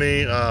Tom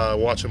Quinney,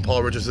 watching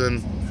Paul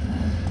Richardson,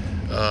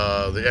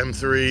 the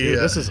M3. Dude,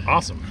 this is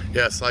awesome.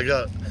 Yes, I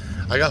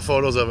I got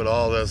photos of it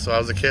all. So I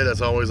was a kid.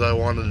 That's always I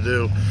wanted to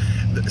do.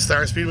 The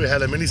Star Speedway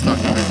had a mini stock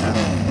division.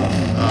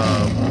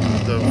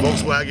 The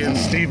Volkswagens.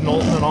 Steve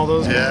Knowlton and all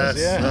those guys.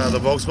 Yes. The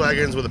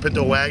Volkswagens with the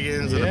Pinto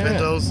wagons and the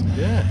Pintos.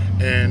 Yeah.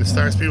 And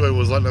Star Speedway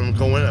was letting them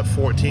go in at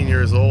 14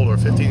 years old or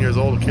 15 years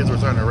old. The kids were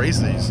starting to race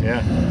these. Yeah.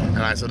 And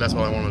I said, that's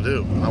what I want to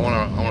do. I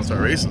want to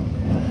start racing.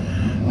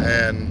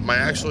 And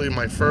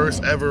my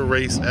first ever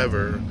race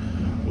ever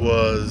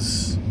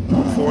was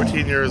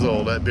 14 years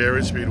old at Bear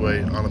Ridge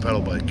Speedway on a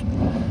pedal bike.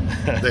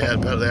 They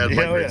had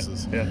bike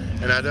races. Yeah.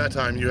 And at that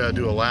time, you had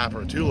to do a lap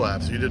or 2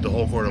 laps. You did the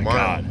whole quarter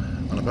mile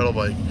on a pedal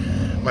bike.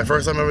 My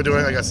first time ever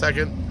doing it, I got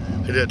second.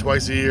 I did it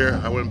twice a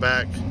year. I went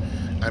back.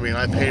 I mean,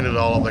 I painted it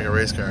all up like a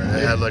race car.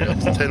 It had like a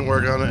tin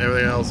work on it,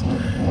 everything else,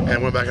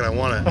 and went back and I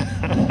won it.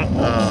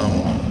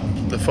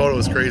 The photo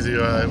was crazy.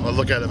 I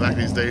look at it back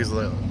these days.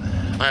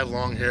 I had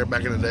long hair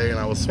back in the day, and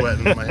I was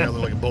sweating. My hair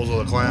looked like a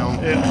Bozo the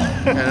Clown.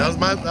 Yeah. And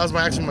that was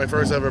actually my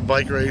first ever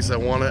bike race. I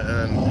won it,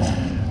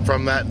 and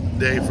from that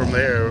day, from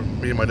there,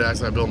 me and my dad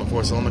started building a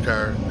 4-cylinder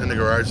car in the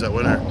garage that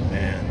winter,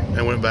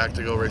 and went back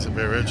to go race at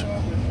Bear Ridge.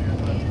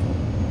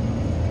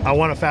 I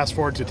want to fast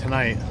forward to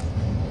tonight.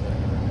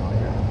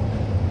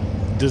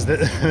 Does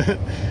that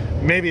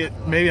maybe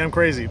I'm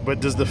crazy,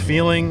 but does the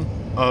feeling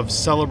of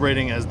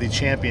celebrating as the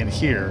champion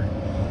here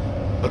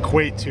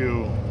equate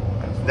to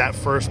that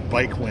first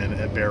bike win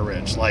at Bear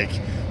Ridge, like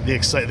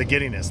the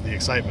giddiness, the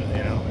excitement,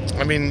 you know?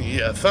 I mean,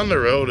 yeah,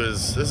 Thunder Road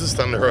this is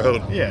Thunder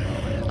Road. Yeah.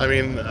 I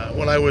mean,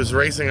 when I was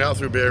racing out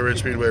through Bear Ridge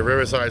Speedway,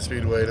 Riverside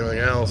Speedway, and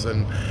everything else,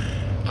 and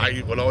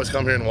I would always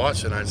come here and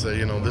watch it, and I'd say,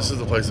 you know, this is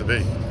the place to be.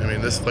 I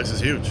mean, this place is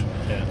huge.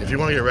 Yeah. If you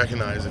want to get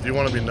recognized, if you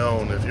want to be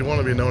known, if you want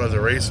to be known as a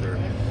racer,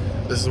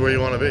 this is where you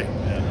want to be.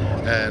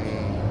 Yeah.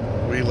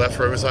 And we left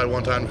Riverside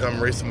one time to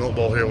come race the Milk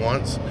Bowl here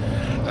once.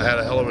 I had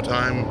a hell of a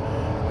time.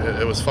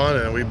 It was fun,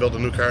 and we built a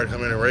new car to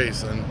come in and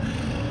race. And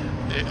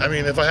I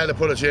mean, if I had to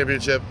put a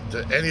championship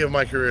to any of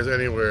my careers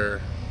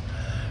anywhere,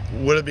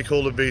 would it be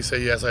cool to say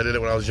yes, I did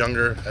it when I was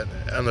younger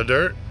on the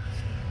dirt?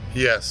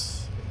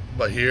 Yes,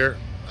 but here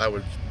I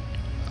would.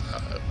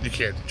 You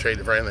can't trade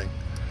it for anything.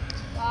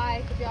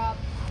 Bye. Good job.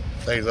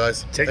 Thanks,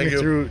 guys. Take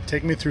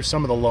me through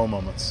some of the low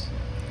moments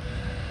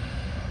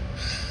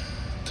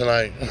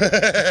tonight.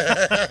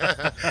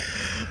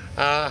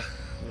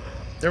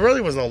 There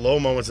really was no low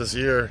moments this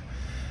year.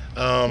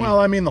 Well,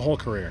 I mean the whole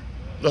career.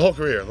 The whole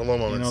career, the low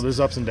moments. You know, there's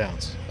ups and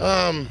downs.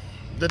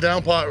 The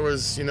down part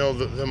was, you know,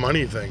 the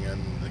money thing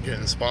and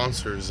getting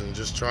sponsors and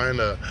just trying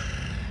to,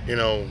 you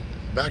know,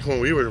 back when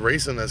we were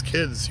racing as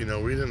kids, you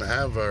know, we didn't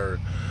have our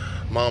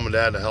mom and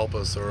dad to help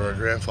us or our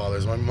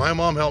grandfathers. My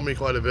mom helped me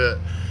quite a bit,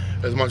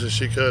 as much as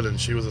she could, and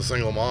she was a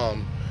single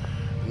mom,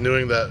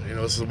 knowing that, you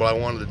know, this is what I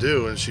wanted to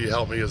do, and she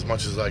helped me as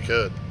much as I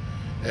could.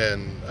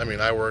 And I mean,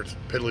 I worked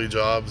piddly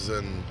jobs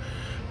and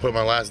put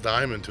my last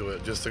dime into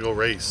it just to go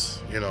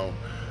race, you know,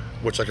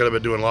 which I could have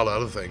been doing a lot of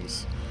other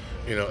things,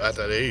 you know, at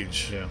that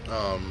age. Yeah.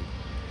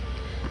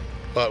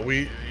 But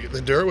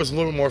the dirt was a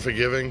little more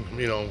forgiving,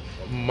 you know,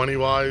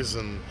 money-wise,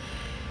 and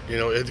you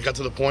know, it got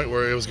to the point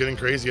where it was getting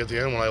crazy at the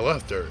end when I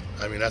left dirt.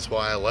 I mean, that's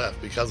why I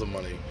left, because of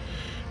money.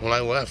 When I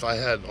left, I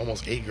had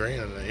almost $8,000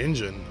 in an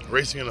engine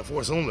racing in a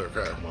 4-cylinder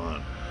car. Come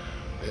on.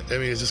 I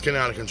mean, it's just getting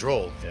out of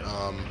control.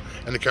 Yeah.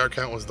 And the car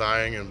count was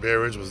dying, and Bear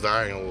Ridge was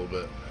dying a little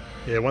bit.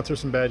 Yeah, it went through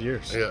some bad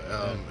years.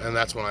 Yeah, and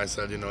that's when I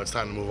said, you know, it's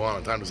time to move on.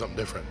 It's time to do something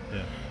different.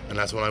 Yeah. And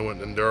that's when I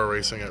went enduro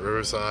racing at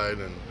Riverside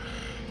and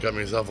got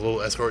myself a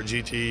little Escort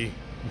GT.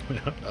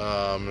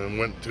 And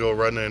went to go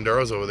run the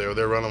enduros over there.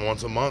 They're running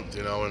once a month,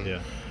 you know,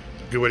 and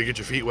good way to get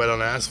your feet wet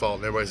on asphalt.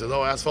 And everybody says,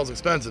 oh, asphalt's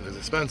expensive. It's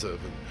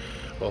expensive. And,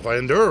 well, if I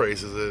enduro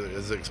race,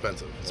 it's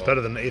expensive. It's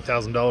better than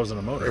 $8,000 in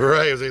a motor.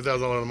 Right, it was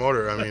 $8,000 in a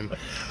motor. I mean,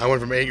 I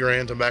went from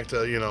 $8,000 to back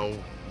to, you know,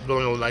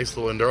 building a nice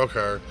little enduro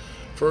car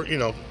for, you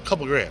know, a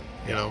couple grand,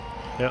 you know.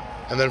 Yeah.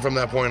 And then from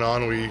that point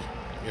on, you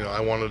know,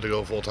 I wanted to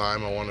go full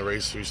time. I wanted to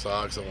race 3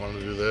 stocks. I wanted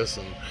to do this,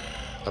 and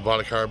I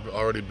bought a car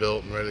already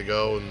built and ready to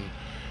go. And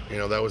you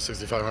know, that was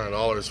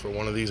 $6,500 for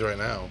one of these right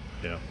now.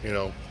 Yeah. You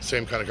know,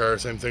 same kind of car,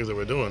 same things that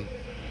we're doing.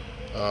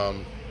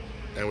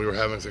 And we were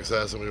having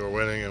success, and we were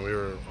winning, and we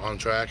were on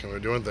track, and we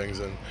were doing things,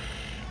 and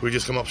we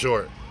just come up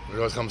short. We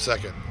always come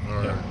second,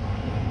 or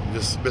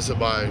just miss it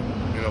by,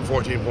 you know,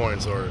 14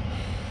 points, or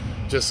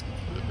just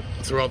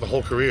throughout the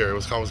whole career, it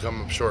was always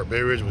coming up short.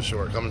 Bay Ridge was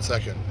short, coming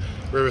second.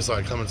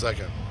 Riverside coming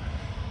second.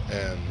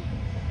 And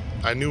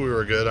I knew we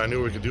were good. I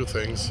knew we could do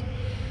things.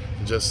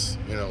 Just,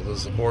 you know, the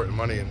support and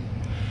money. And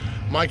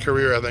my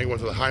career, I think,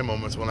 went to the high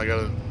moments when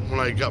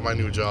I got my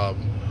new job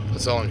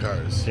of selling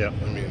cars. Yeah.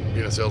 I mean,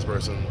 being a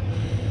salesperson,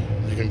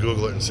 you can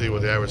Google it and see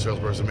what the average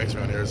salesperson makes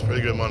around here. It's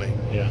pretty good money.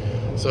 Yeah.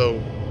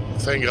 So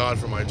thank God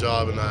for my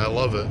job, and I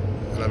love it.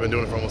 And I've been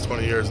doing it for almost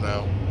 20 years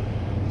now.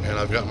 And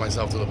I've gotten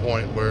myself to the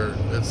point where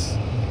it's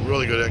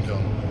really good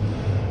income.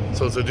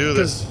 So to do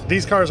this... Because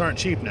these cars aren't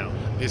cheap now.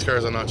 These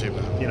cars are not cheap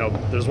now. You know,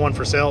 there's one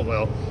for sale,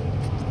 well,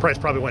 the price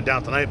probably went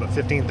down tonight, but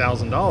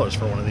 $15,000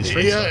 for one of these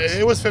street stocks.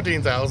 It was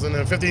 $15,000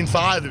 and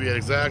 $15,500 to be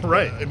exact.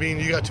 Right. I mean,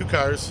 you got 2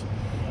 cars.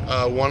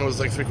 One was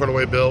like 3/4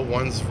 way built.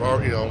 One's, you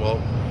know,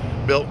 well,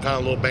 built, kind of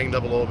a little banged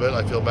up a little bit.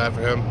 I feel bad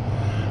for him.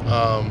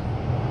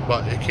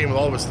 But it came with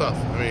all of his stuff.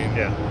 I mean,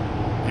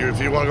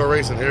 if you want to go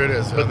racing, here it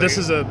is. But this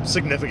is a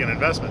significant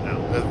investment now.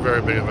 It's a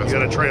very big investment. You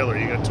got a trailer,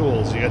 you got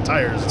tools, you got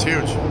tires. It's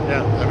huge.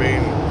 Yeah. I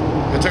mean,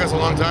 it took us a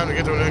long time to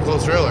get to an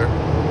enclosed trailer.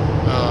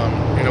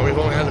 We've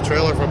only had the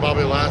trailer for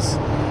probably the last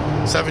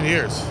 7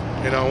 years.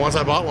 Once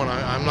I bought one,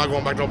 I'm not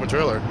going back to open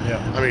trailer. Yeah.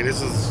 I mean,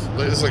 this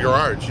is a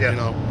garage.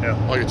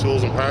 All your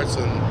tools and parts,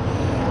 and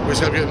we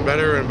just kept getting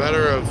better and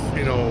better of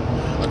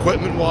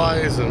equipment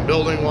wise and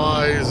building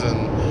wise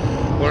and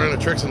learning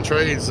the tricks and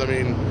trades. I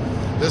mean,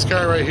 this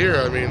car right here.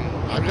 I mean,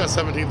 I've got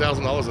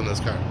 $17,000 in this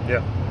car.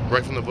 Yeah.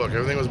 Right from the book,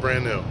 everything was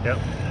brand new. Yeah.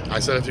 I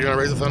said, if you're gonna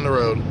race a Thunder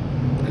Road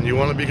and you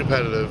want to be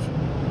competitive,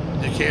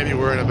 you can't be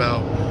worrying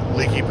about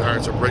leaky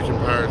parts or breaking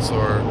parts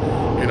or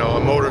a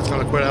motor that's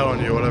going to quit out on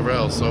you or whatever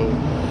else. So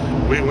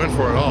we went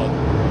for it all.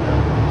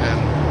 And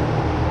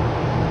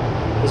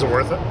was it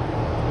worth it?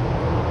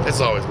 It's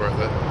always worth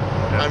it.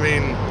 I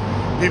mean,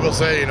 people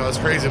say it's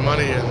crazy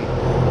money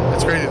and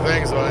it's crazy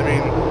things, but I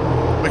mean,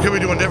 we could be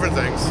doing different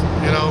things.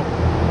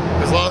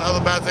 There's a lot of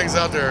other bad things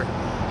out there.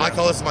 I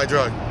call this my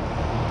drug.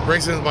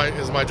 Racing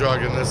is my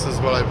drug, and this is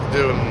what I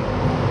do. And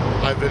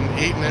I've been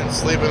eating it,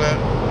 sleeping it,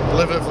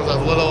 living it since I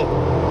was little.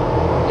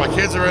 My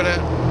kids are in it,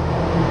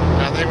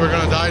 and I think we're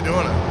going to die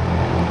doing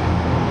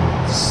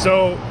it.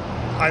 So,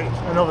 I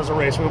know there's a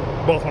race. We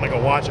both want to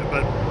go watch it,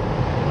 but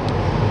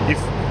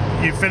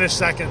you've finished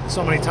second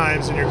so many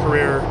times in your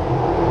career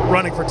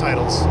running for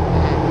titles.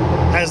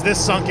 Has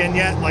this sunk in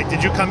yet? Like,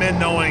 did you come in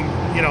knowing,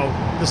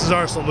 this is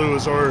ours to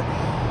lose, or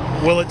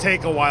will it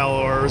take a while,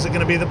 or is it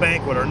going to be the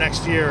banquet, or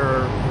next year,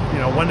 or,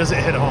 when does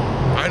it hit home?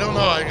 I don't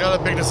know. I got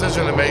a big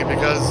decision to make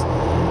because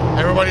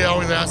everybody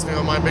always asks me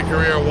on my big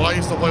career, why do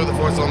you still play with the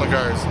four-cylinder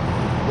cars?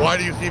 Why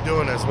do you keep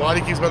doing this? Why do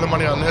you keep spending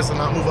money on this and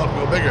not move up and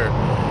go bigger?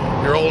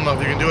 You're old enough,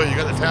 you can do it, you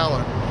got the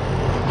talent.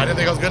 I didn't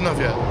think I was good enough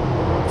yet.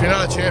 If you're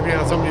not a champion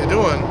on something you're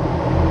doing,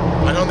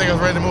 I don't think I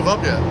was ready to move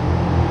up yet.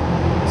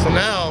 So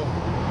now,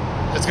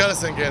 it's got to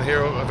sink in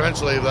here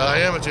eventually that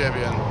I am a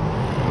champion.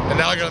 And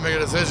now I got to make a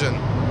decision.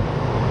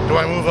 Do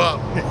I move up?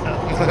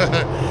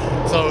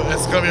 So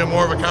it's going to be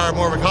more of a car,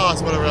 more of a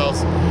cost, whatever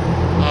else.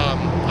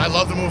 I'd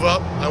love to move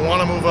up. I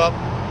want to move up.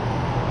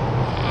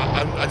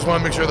 I just want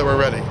to make sure that we're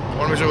ready. I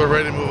want to make sure we're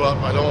ready to move up.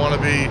 I want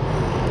to be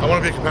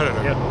a competitor,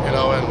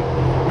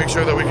 and make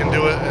sure that we can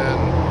do it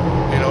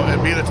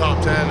and be the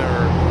top 10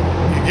 or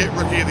you get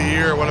rookie of the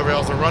year or whatever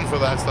else and run for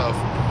that stuff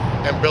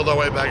and build our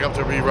way back up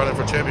to be running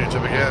for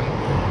championship again,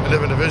 a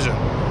different division.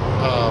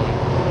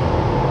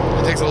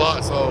 It takes a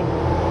lot, so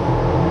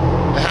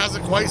it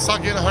hasn't quite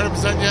sunk in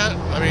 100% yet.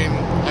 I mean,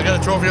 I got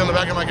a trophy on the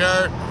back of my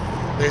car.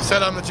 They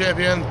said I'm the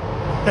champion.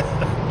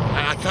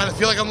 I kind of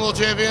feel like I'm a little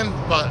champion,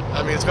 but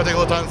I mean, it's going to take a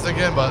little time to sink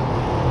in, but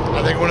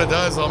I think when it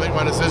does, I'll make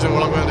my decision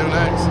what I'm going to do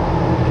next.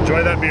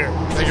 Enjoy that beer.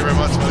 Thank you very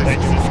much, buddy.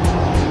 Thank you.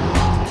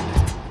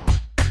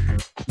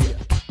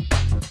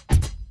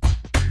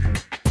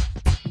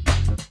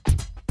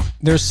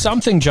 There's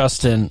something,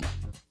 Justin,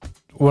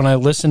 when I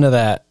listened to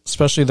that,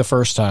 especially the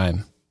first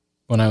time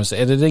when I was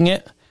editing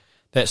it,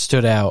 that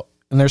stood out.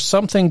 And there's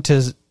something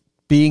to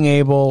being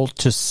able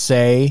to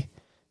say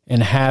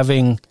and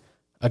having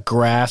a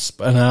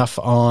grasp enough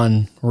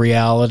on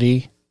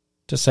reality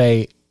to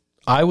say,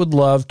 I would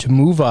love to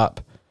move up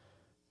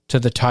to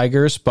the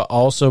Tigers, but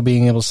also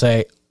being able to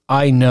say,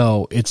 I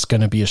know it's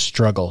going to be a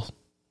struggle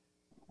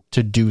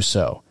to do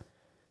so.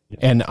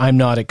 And I'm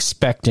not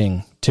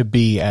expecting to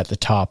be at the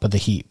top of the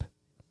heap.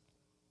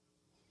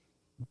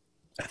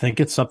 I think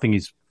it's something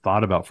he's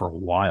thought about for a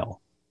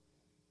while.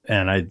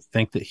 And I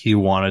think that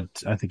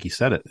I think he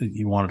said it,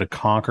 he wanted to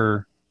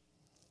conquer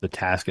the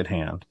task at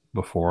hand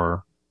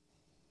before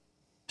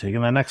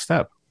taking that next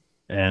step.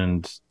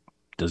 And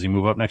does he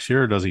move up next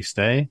year or does he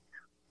stay?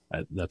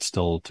 That's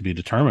still to be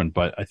determined,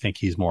 but I think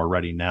he's more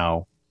ready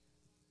now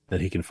that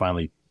he can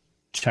finally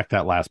check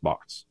that last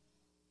box.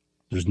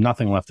 There's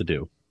nothing left to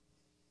do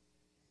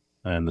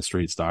in the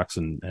street stocks,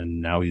 and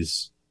now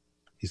he's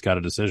got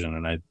a decision.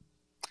 And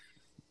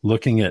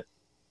looking at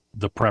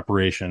the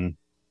preparation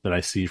that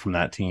I see from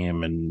that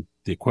team and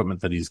the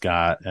equipment that he's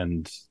got,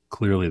 and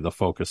clearly the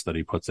focus that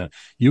he puts in,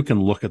 you can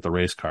look at the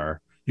race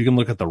car, you can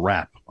look at the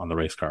wrap on the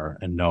race car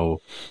and know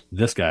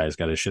this guy's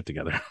got his shit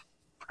together,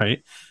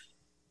 right?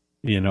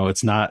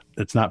 It's not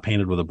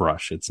painted with a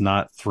brush. It's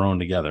not thrown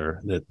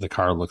together. The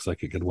car looks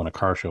like it could win a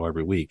car show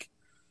every week,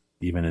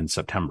 even in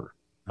September.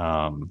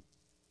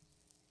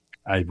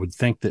 I would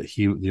think that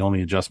the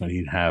only adjustment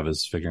he'd have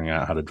is figuring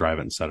out how to drive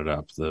it and set it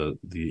up.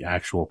 The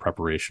actual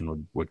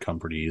preparation would come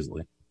pretty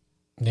easily.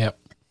 Yep.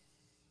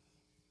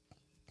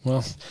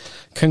 Well,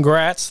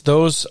 congrats.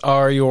 Those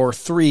are your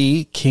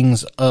 3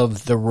 Kings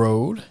of the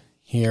Road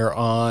here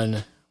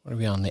on, what are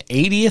we on, the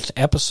 80th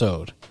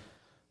episode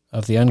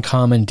of the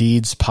Uncommon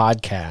Deeds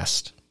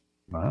podcast.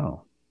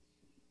 Wow.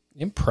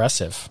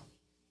 Impressive.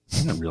 I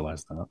didn't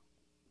realize that.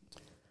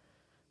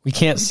 We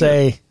can't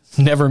say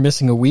never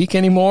missing a week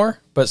anymore,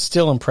 but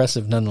still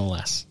impressive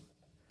nonetheless.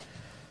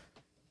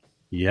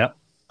 Yep.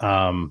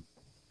 How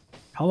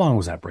long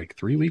was that break?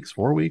 3 weeks,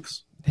 4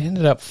 weeks? They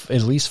ended up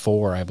at least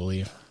 4, I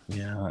believe.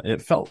 Yeah,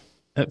 it felt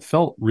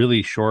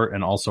really short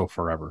and also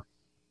forever.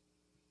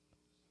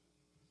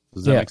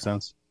 Does that make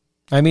sense?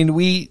 I mean,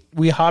 we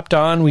hopped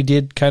on. We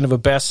did kind of a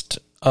best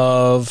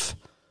of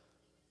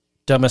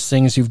dumbest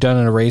things you've done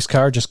in a race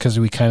car just because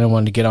we kind of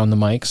wanted to get on the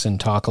mics and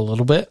talk a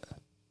little bit.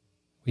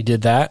 We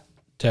did that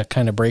to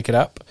kind of break it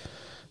up.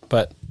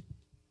 But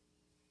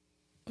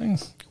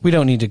we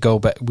don't need to go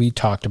back. We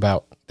talked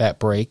about that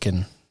break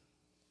and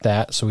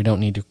that, so we don't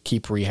need to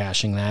keep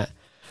rehashing that.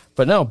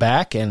 But no,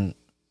 back and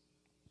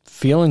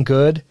feeling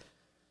good.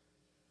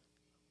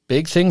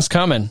 Big things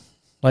coming.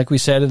 Like we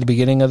said at the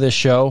beginning of this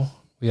show,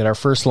 we got our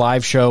first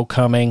live show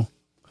coming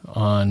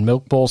on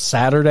Milk Bowl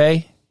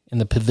Saturday in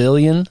the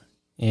Pavilion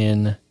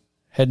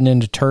heading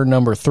into turn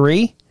number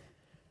 3.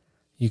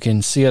 You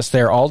can see us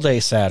there all day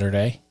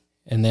Saturday.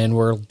 And then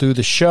we'll do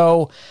the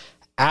show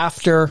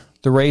after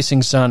the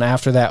racing's done,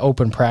 after that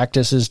open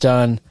practice is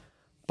done.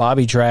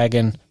 Bobby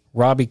Dragon,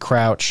 Robbie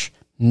Crouch,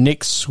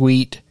 Nick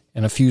Sweet,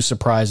 and a few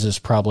surprises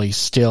probably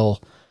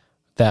still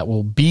that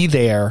will be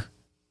there.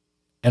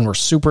 And we're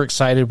super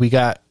excited. We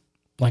got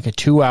like a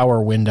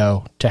 2-hour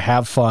window to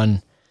have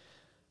fun.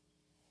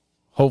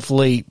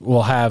 Hopefully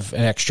we'll have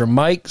an extra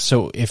mic.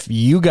 So if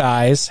you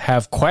guys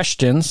have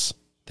questions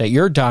that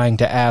you're dying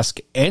to ask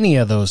any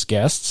of those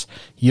guests,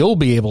 you'll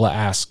be able to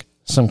ask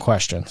some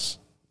questions.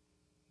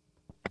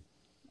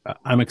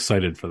 I'm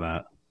excited for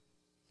that.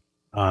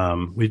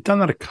 We've done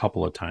that a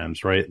couple of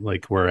times, right?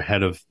 Like we're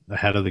ahead of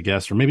the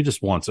guests, or maybe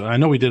just once. I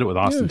know we did it with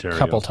Austin Terrio. A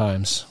couple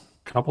times.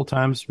 Couple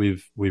times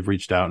we've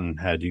reached out and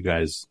had you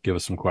guys give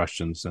us some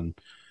questions, and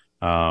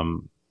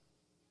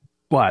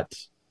but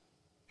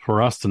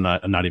for us to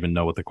not even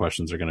know what the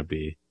questions are going to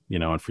be,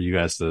 and for you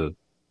guys to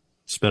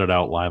spit it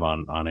out live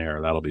on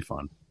air, that'll be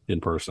fun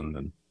in person.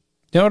 And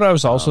you know what I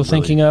was also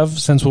thinking of,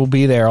 since we'll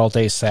be there all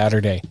day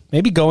Saturday,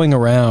 maybe going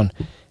around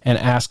and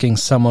asking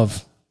some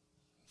of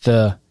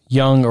the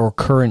young or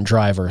current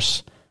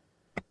drivers,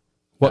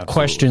 what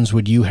questions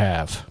would you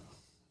have?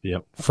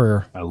 Yep.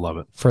 I love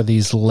it. For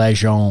these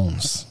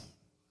legends.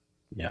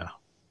 Yeah.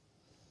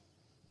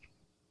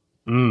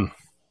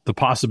 The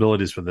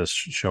possibilities for this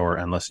show are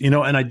endless. And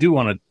I do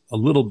want to a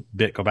little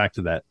bit go back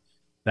to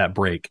that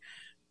break.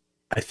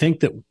 I think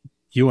that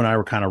you and I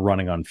were kind of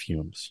running on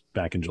fumes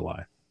back in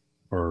July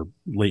or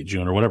late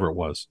June or whatever it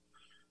was.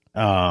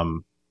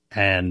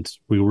 And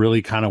we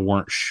really kind of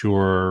weren't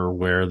sure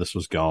where this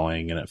was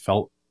going, and it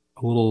felt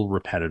a little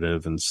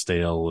repetitive and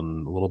stale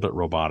and a little bit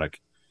robotic.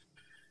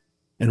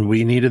 And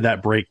we needed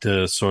that break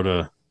to sort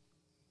of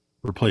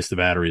replace the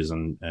batteries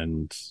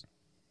and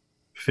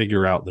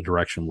figure out the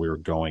direction we were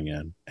going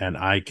in. And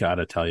I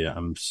gotta tell you,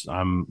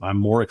 I'm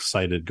more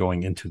excited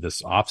going into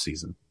this off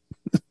season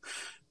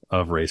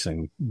of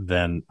racing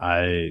than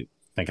I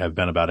think I've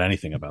been about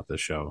anything about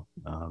this show.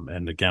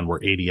 And again,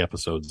 we're 80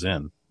 episodes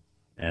in,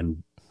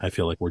 and I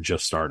feel like we're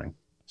just starting.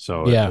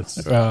 So yeah,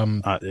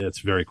 it's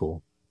very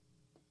cool.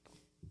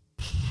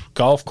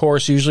 Golf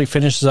course usually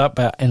finishes up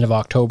at end of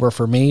October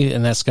for me,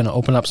 and that's going to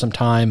open up some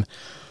time.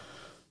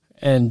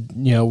 And,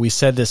 we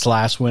said this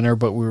last winter,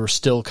 but we were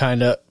still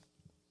kind of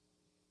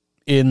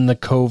in the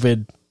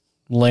COVID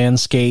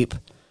landscape,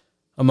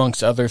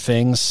 amongst other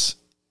things.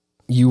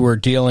 You were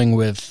dealing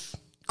with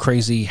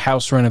crazy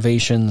house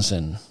renovations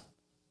and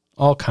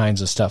all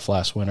kinds of stuff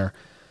last winter.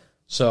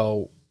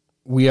 So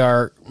we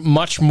are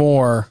much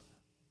more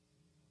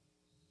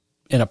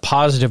in a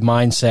positive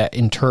mindset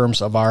in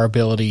terms of our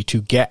ability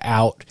to get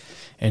out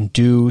and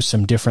do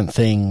some different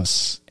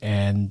things.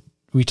 And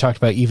we talked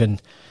about even,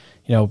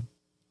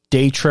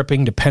 day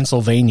tripping to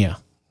Pennsylvania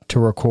to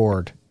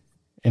record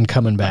and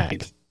coming back.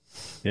 Right.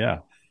 Yeah.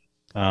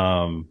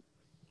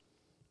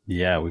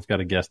 Yeah, we've got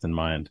a guest in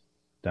mind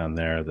down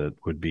there that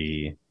would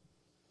be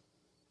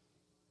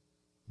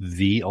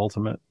the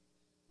ultimate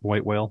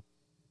white whale.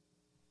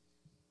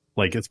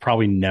 Like, it's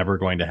probably never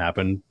going to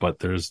happen, but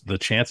the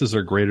chances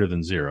are greater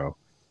than 0,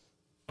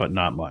 but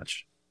not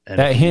much. And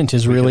that hint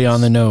is really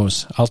on the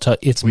nose. I'll tell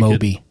you, it's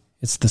Moby.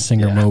 It's the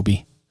singer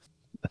Moby.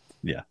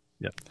 Yeah.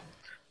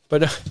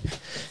 But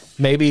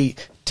maybe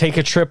take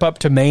a trip up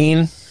to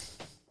Maine.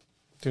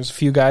 There's a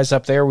few guys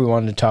up there we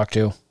wanted to talk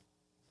to.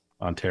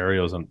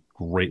 Ontario's a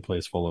great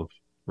place full of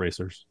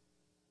racers.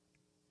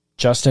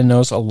 Justin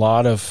knows a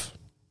lot of,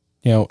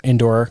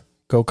 indoor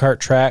go-kart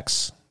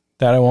tracks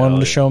that I want him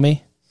to show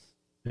me.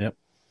 Yep.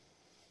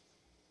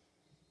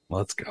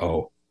 Let's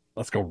go.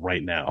 Let's go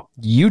right now.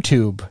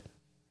 YouTube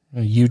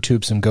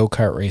some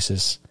go-kart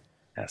races.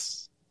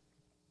 Yes.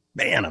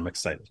 Man, I'm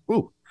excited.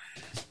 Woo.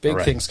 Big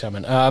things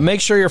coming.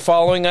 Make sure you're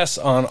following us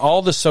on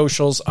all the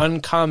socials,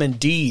 Uncommon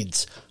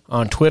Deeds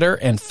on Twitter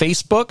and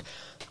Facebook,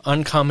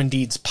 Uncommon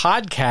Deeds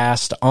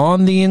Podcast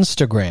on the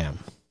Instagram.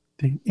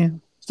 The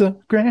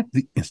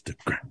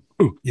Instagram.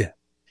 Ooh, yeah.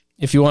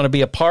 If you want to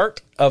be a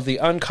part of the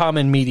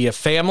Uncommon Media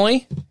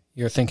family,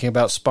 you're thinking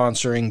about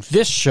sponsoring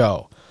this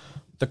show,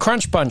 the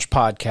Crunch Bunch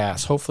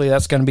Podcast. Hopefully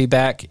that's going to be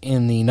back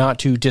in the not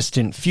too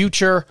distant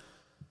future.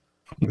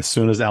 As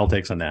soon as Al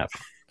takes a nap.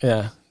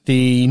 Yeah.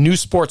 The New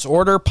Sports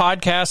Order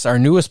Podcast, our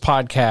newest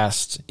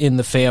podcast in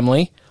the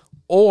family.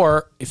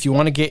 Or if you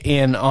want to get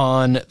in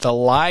on the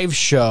live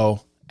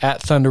show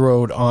at Thunder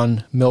Road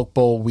on Milk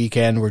Bowl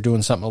weekend, we're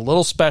doing something a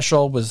little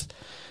special with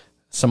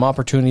some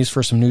opportunities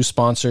for some new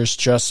sponsors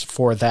just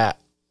for that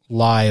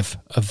live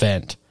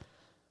event.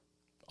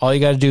 All you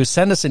got to do is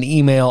send us an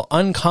email,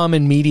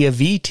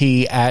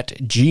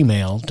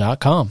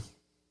 uncommonmediavt@gmail.com.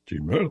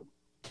 Gmail.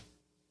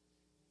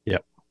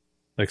 Yep.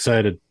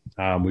 Excited.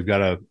 We've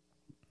got a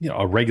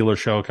regular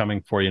show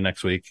coming for you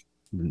next week.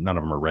 None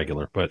of them are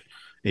regular, but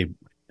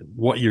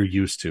what you're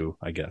used to,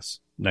 I guess,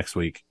 next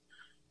week.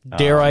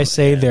 Dare I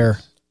say they're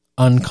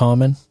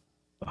uncommon?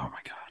 Oh my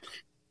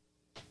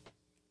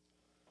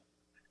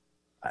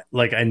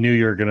God. I knew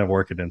you were going to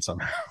work it in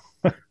somehow.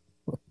 I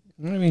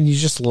mean, you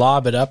just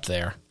lob it up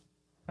there.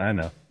 I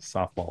know.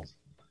 Softballs.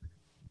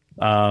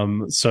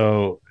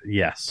 So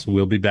yes,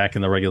 we'll be back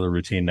in the regular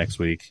routine next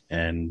week.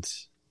 And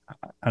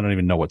I don't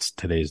even know what's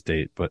today's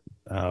date, but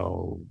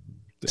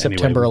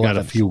September 11th. We've got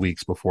a few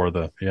weeks before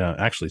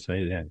actually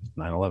today,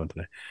 9/11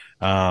 today.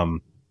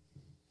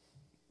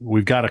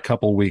 We've got a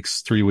couple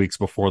weeks, 3 weeks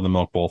before the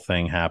Milk Bowl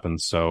thing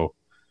happens. So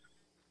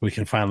we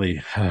can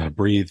finally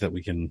breathe, that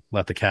we can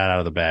let the cat out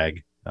of the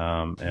bag.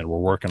 And we're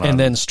working on, and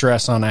then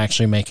stress on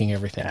actually making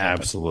everything happen.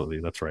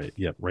 Absolutely. That's right.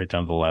 Yep. Right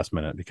down to the last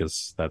minute,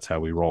 because that's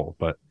how we roll.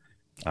 But,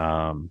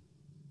 and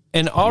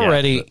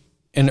already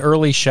an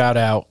early shout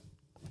out,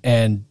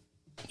 and,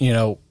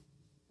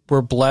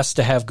 we're blessed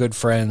to have good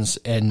friends,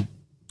 and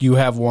you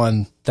have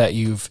one that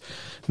you've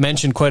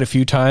mentioned quite a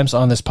few times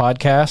on this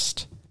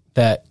podcast,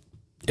 that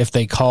if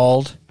they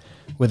called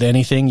with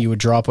anything, you would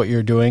drop what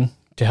you're doing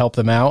to help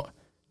them out.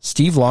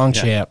 Steve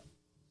Longchamp,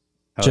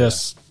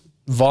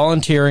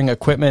 volunteering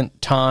equipment,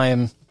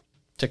 time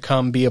to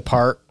come be a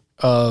part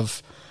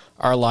of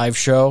our live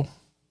show.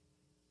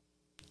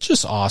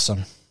 Just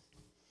awesome.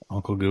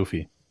 Uncle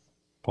Goofy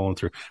pulling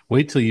through.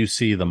 Wait till you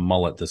see the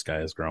mullet this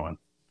guy is growing.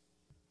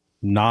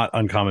 Not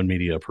Uncommon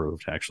Media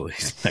approved, actually.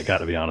 I got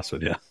to be honest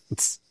with you.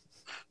 It's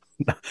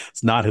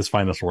not his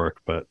finest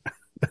work, but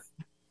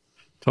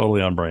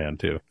totally on brand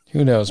too.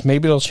 Who knows?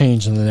 Maybe it'll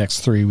change in the next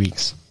 3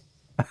 weeks.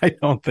 I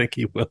don't think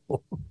he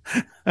will.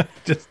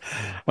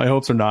 My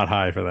hopes are not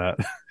high for that.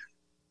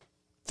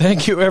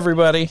 Thank you,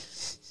 everybody,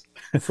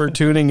 for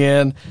tuning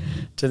in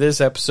to this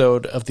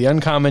episode of the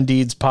Uncommon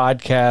Deeds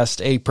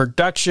podcast, a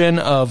production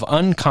of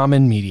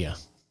Uncommon Media.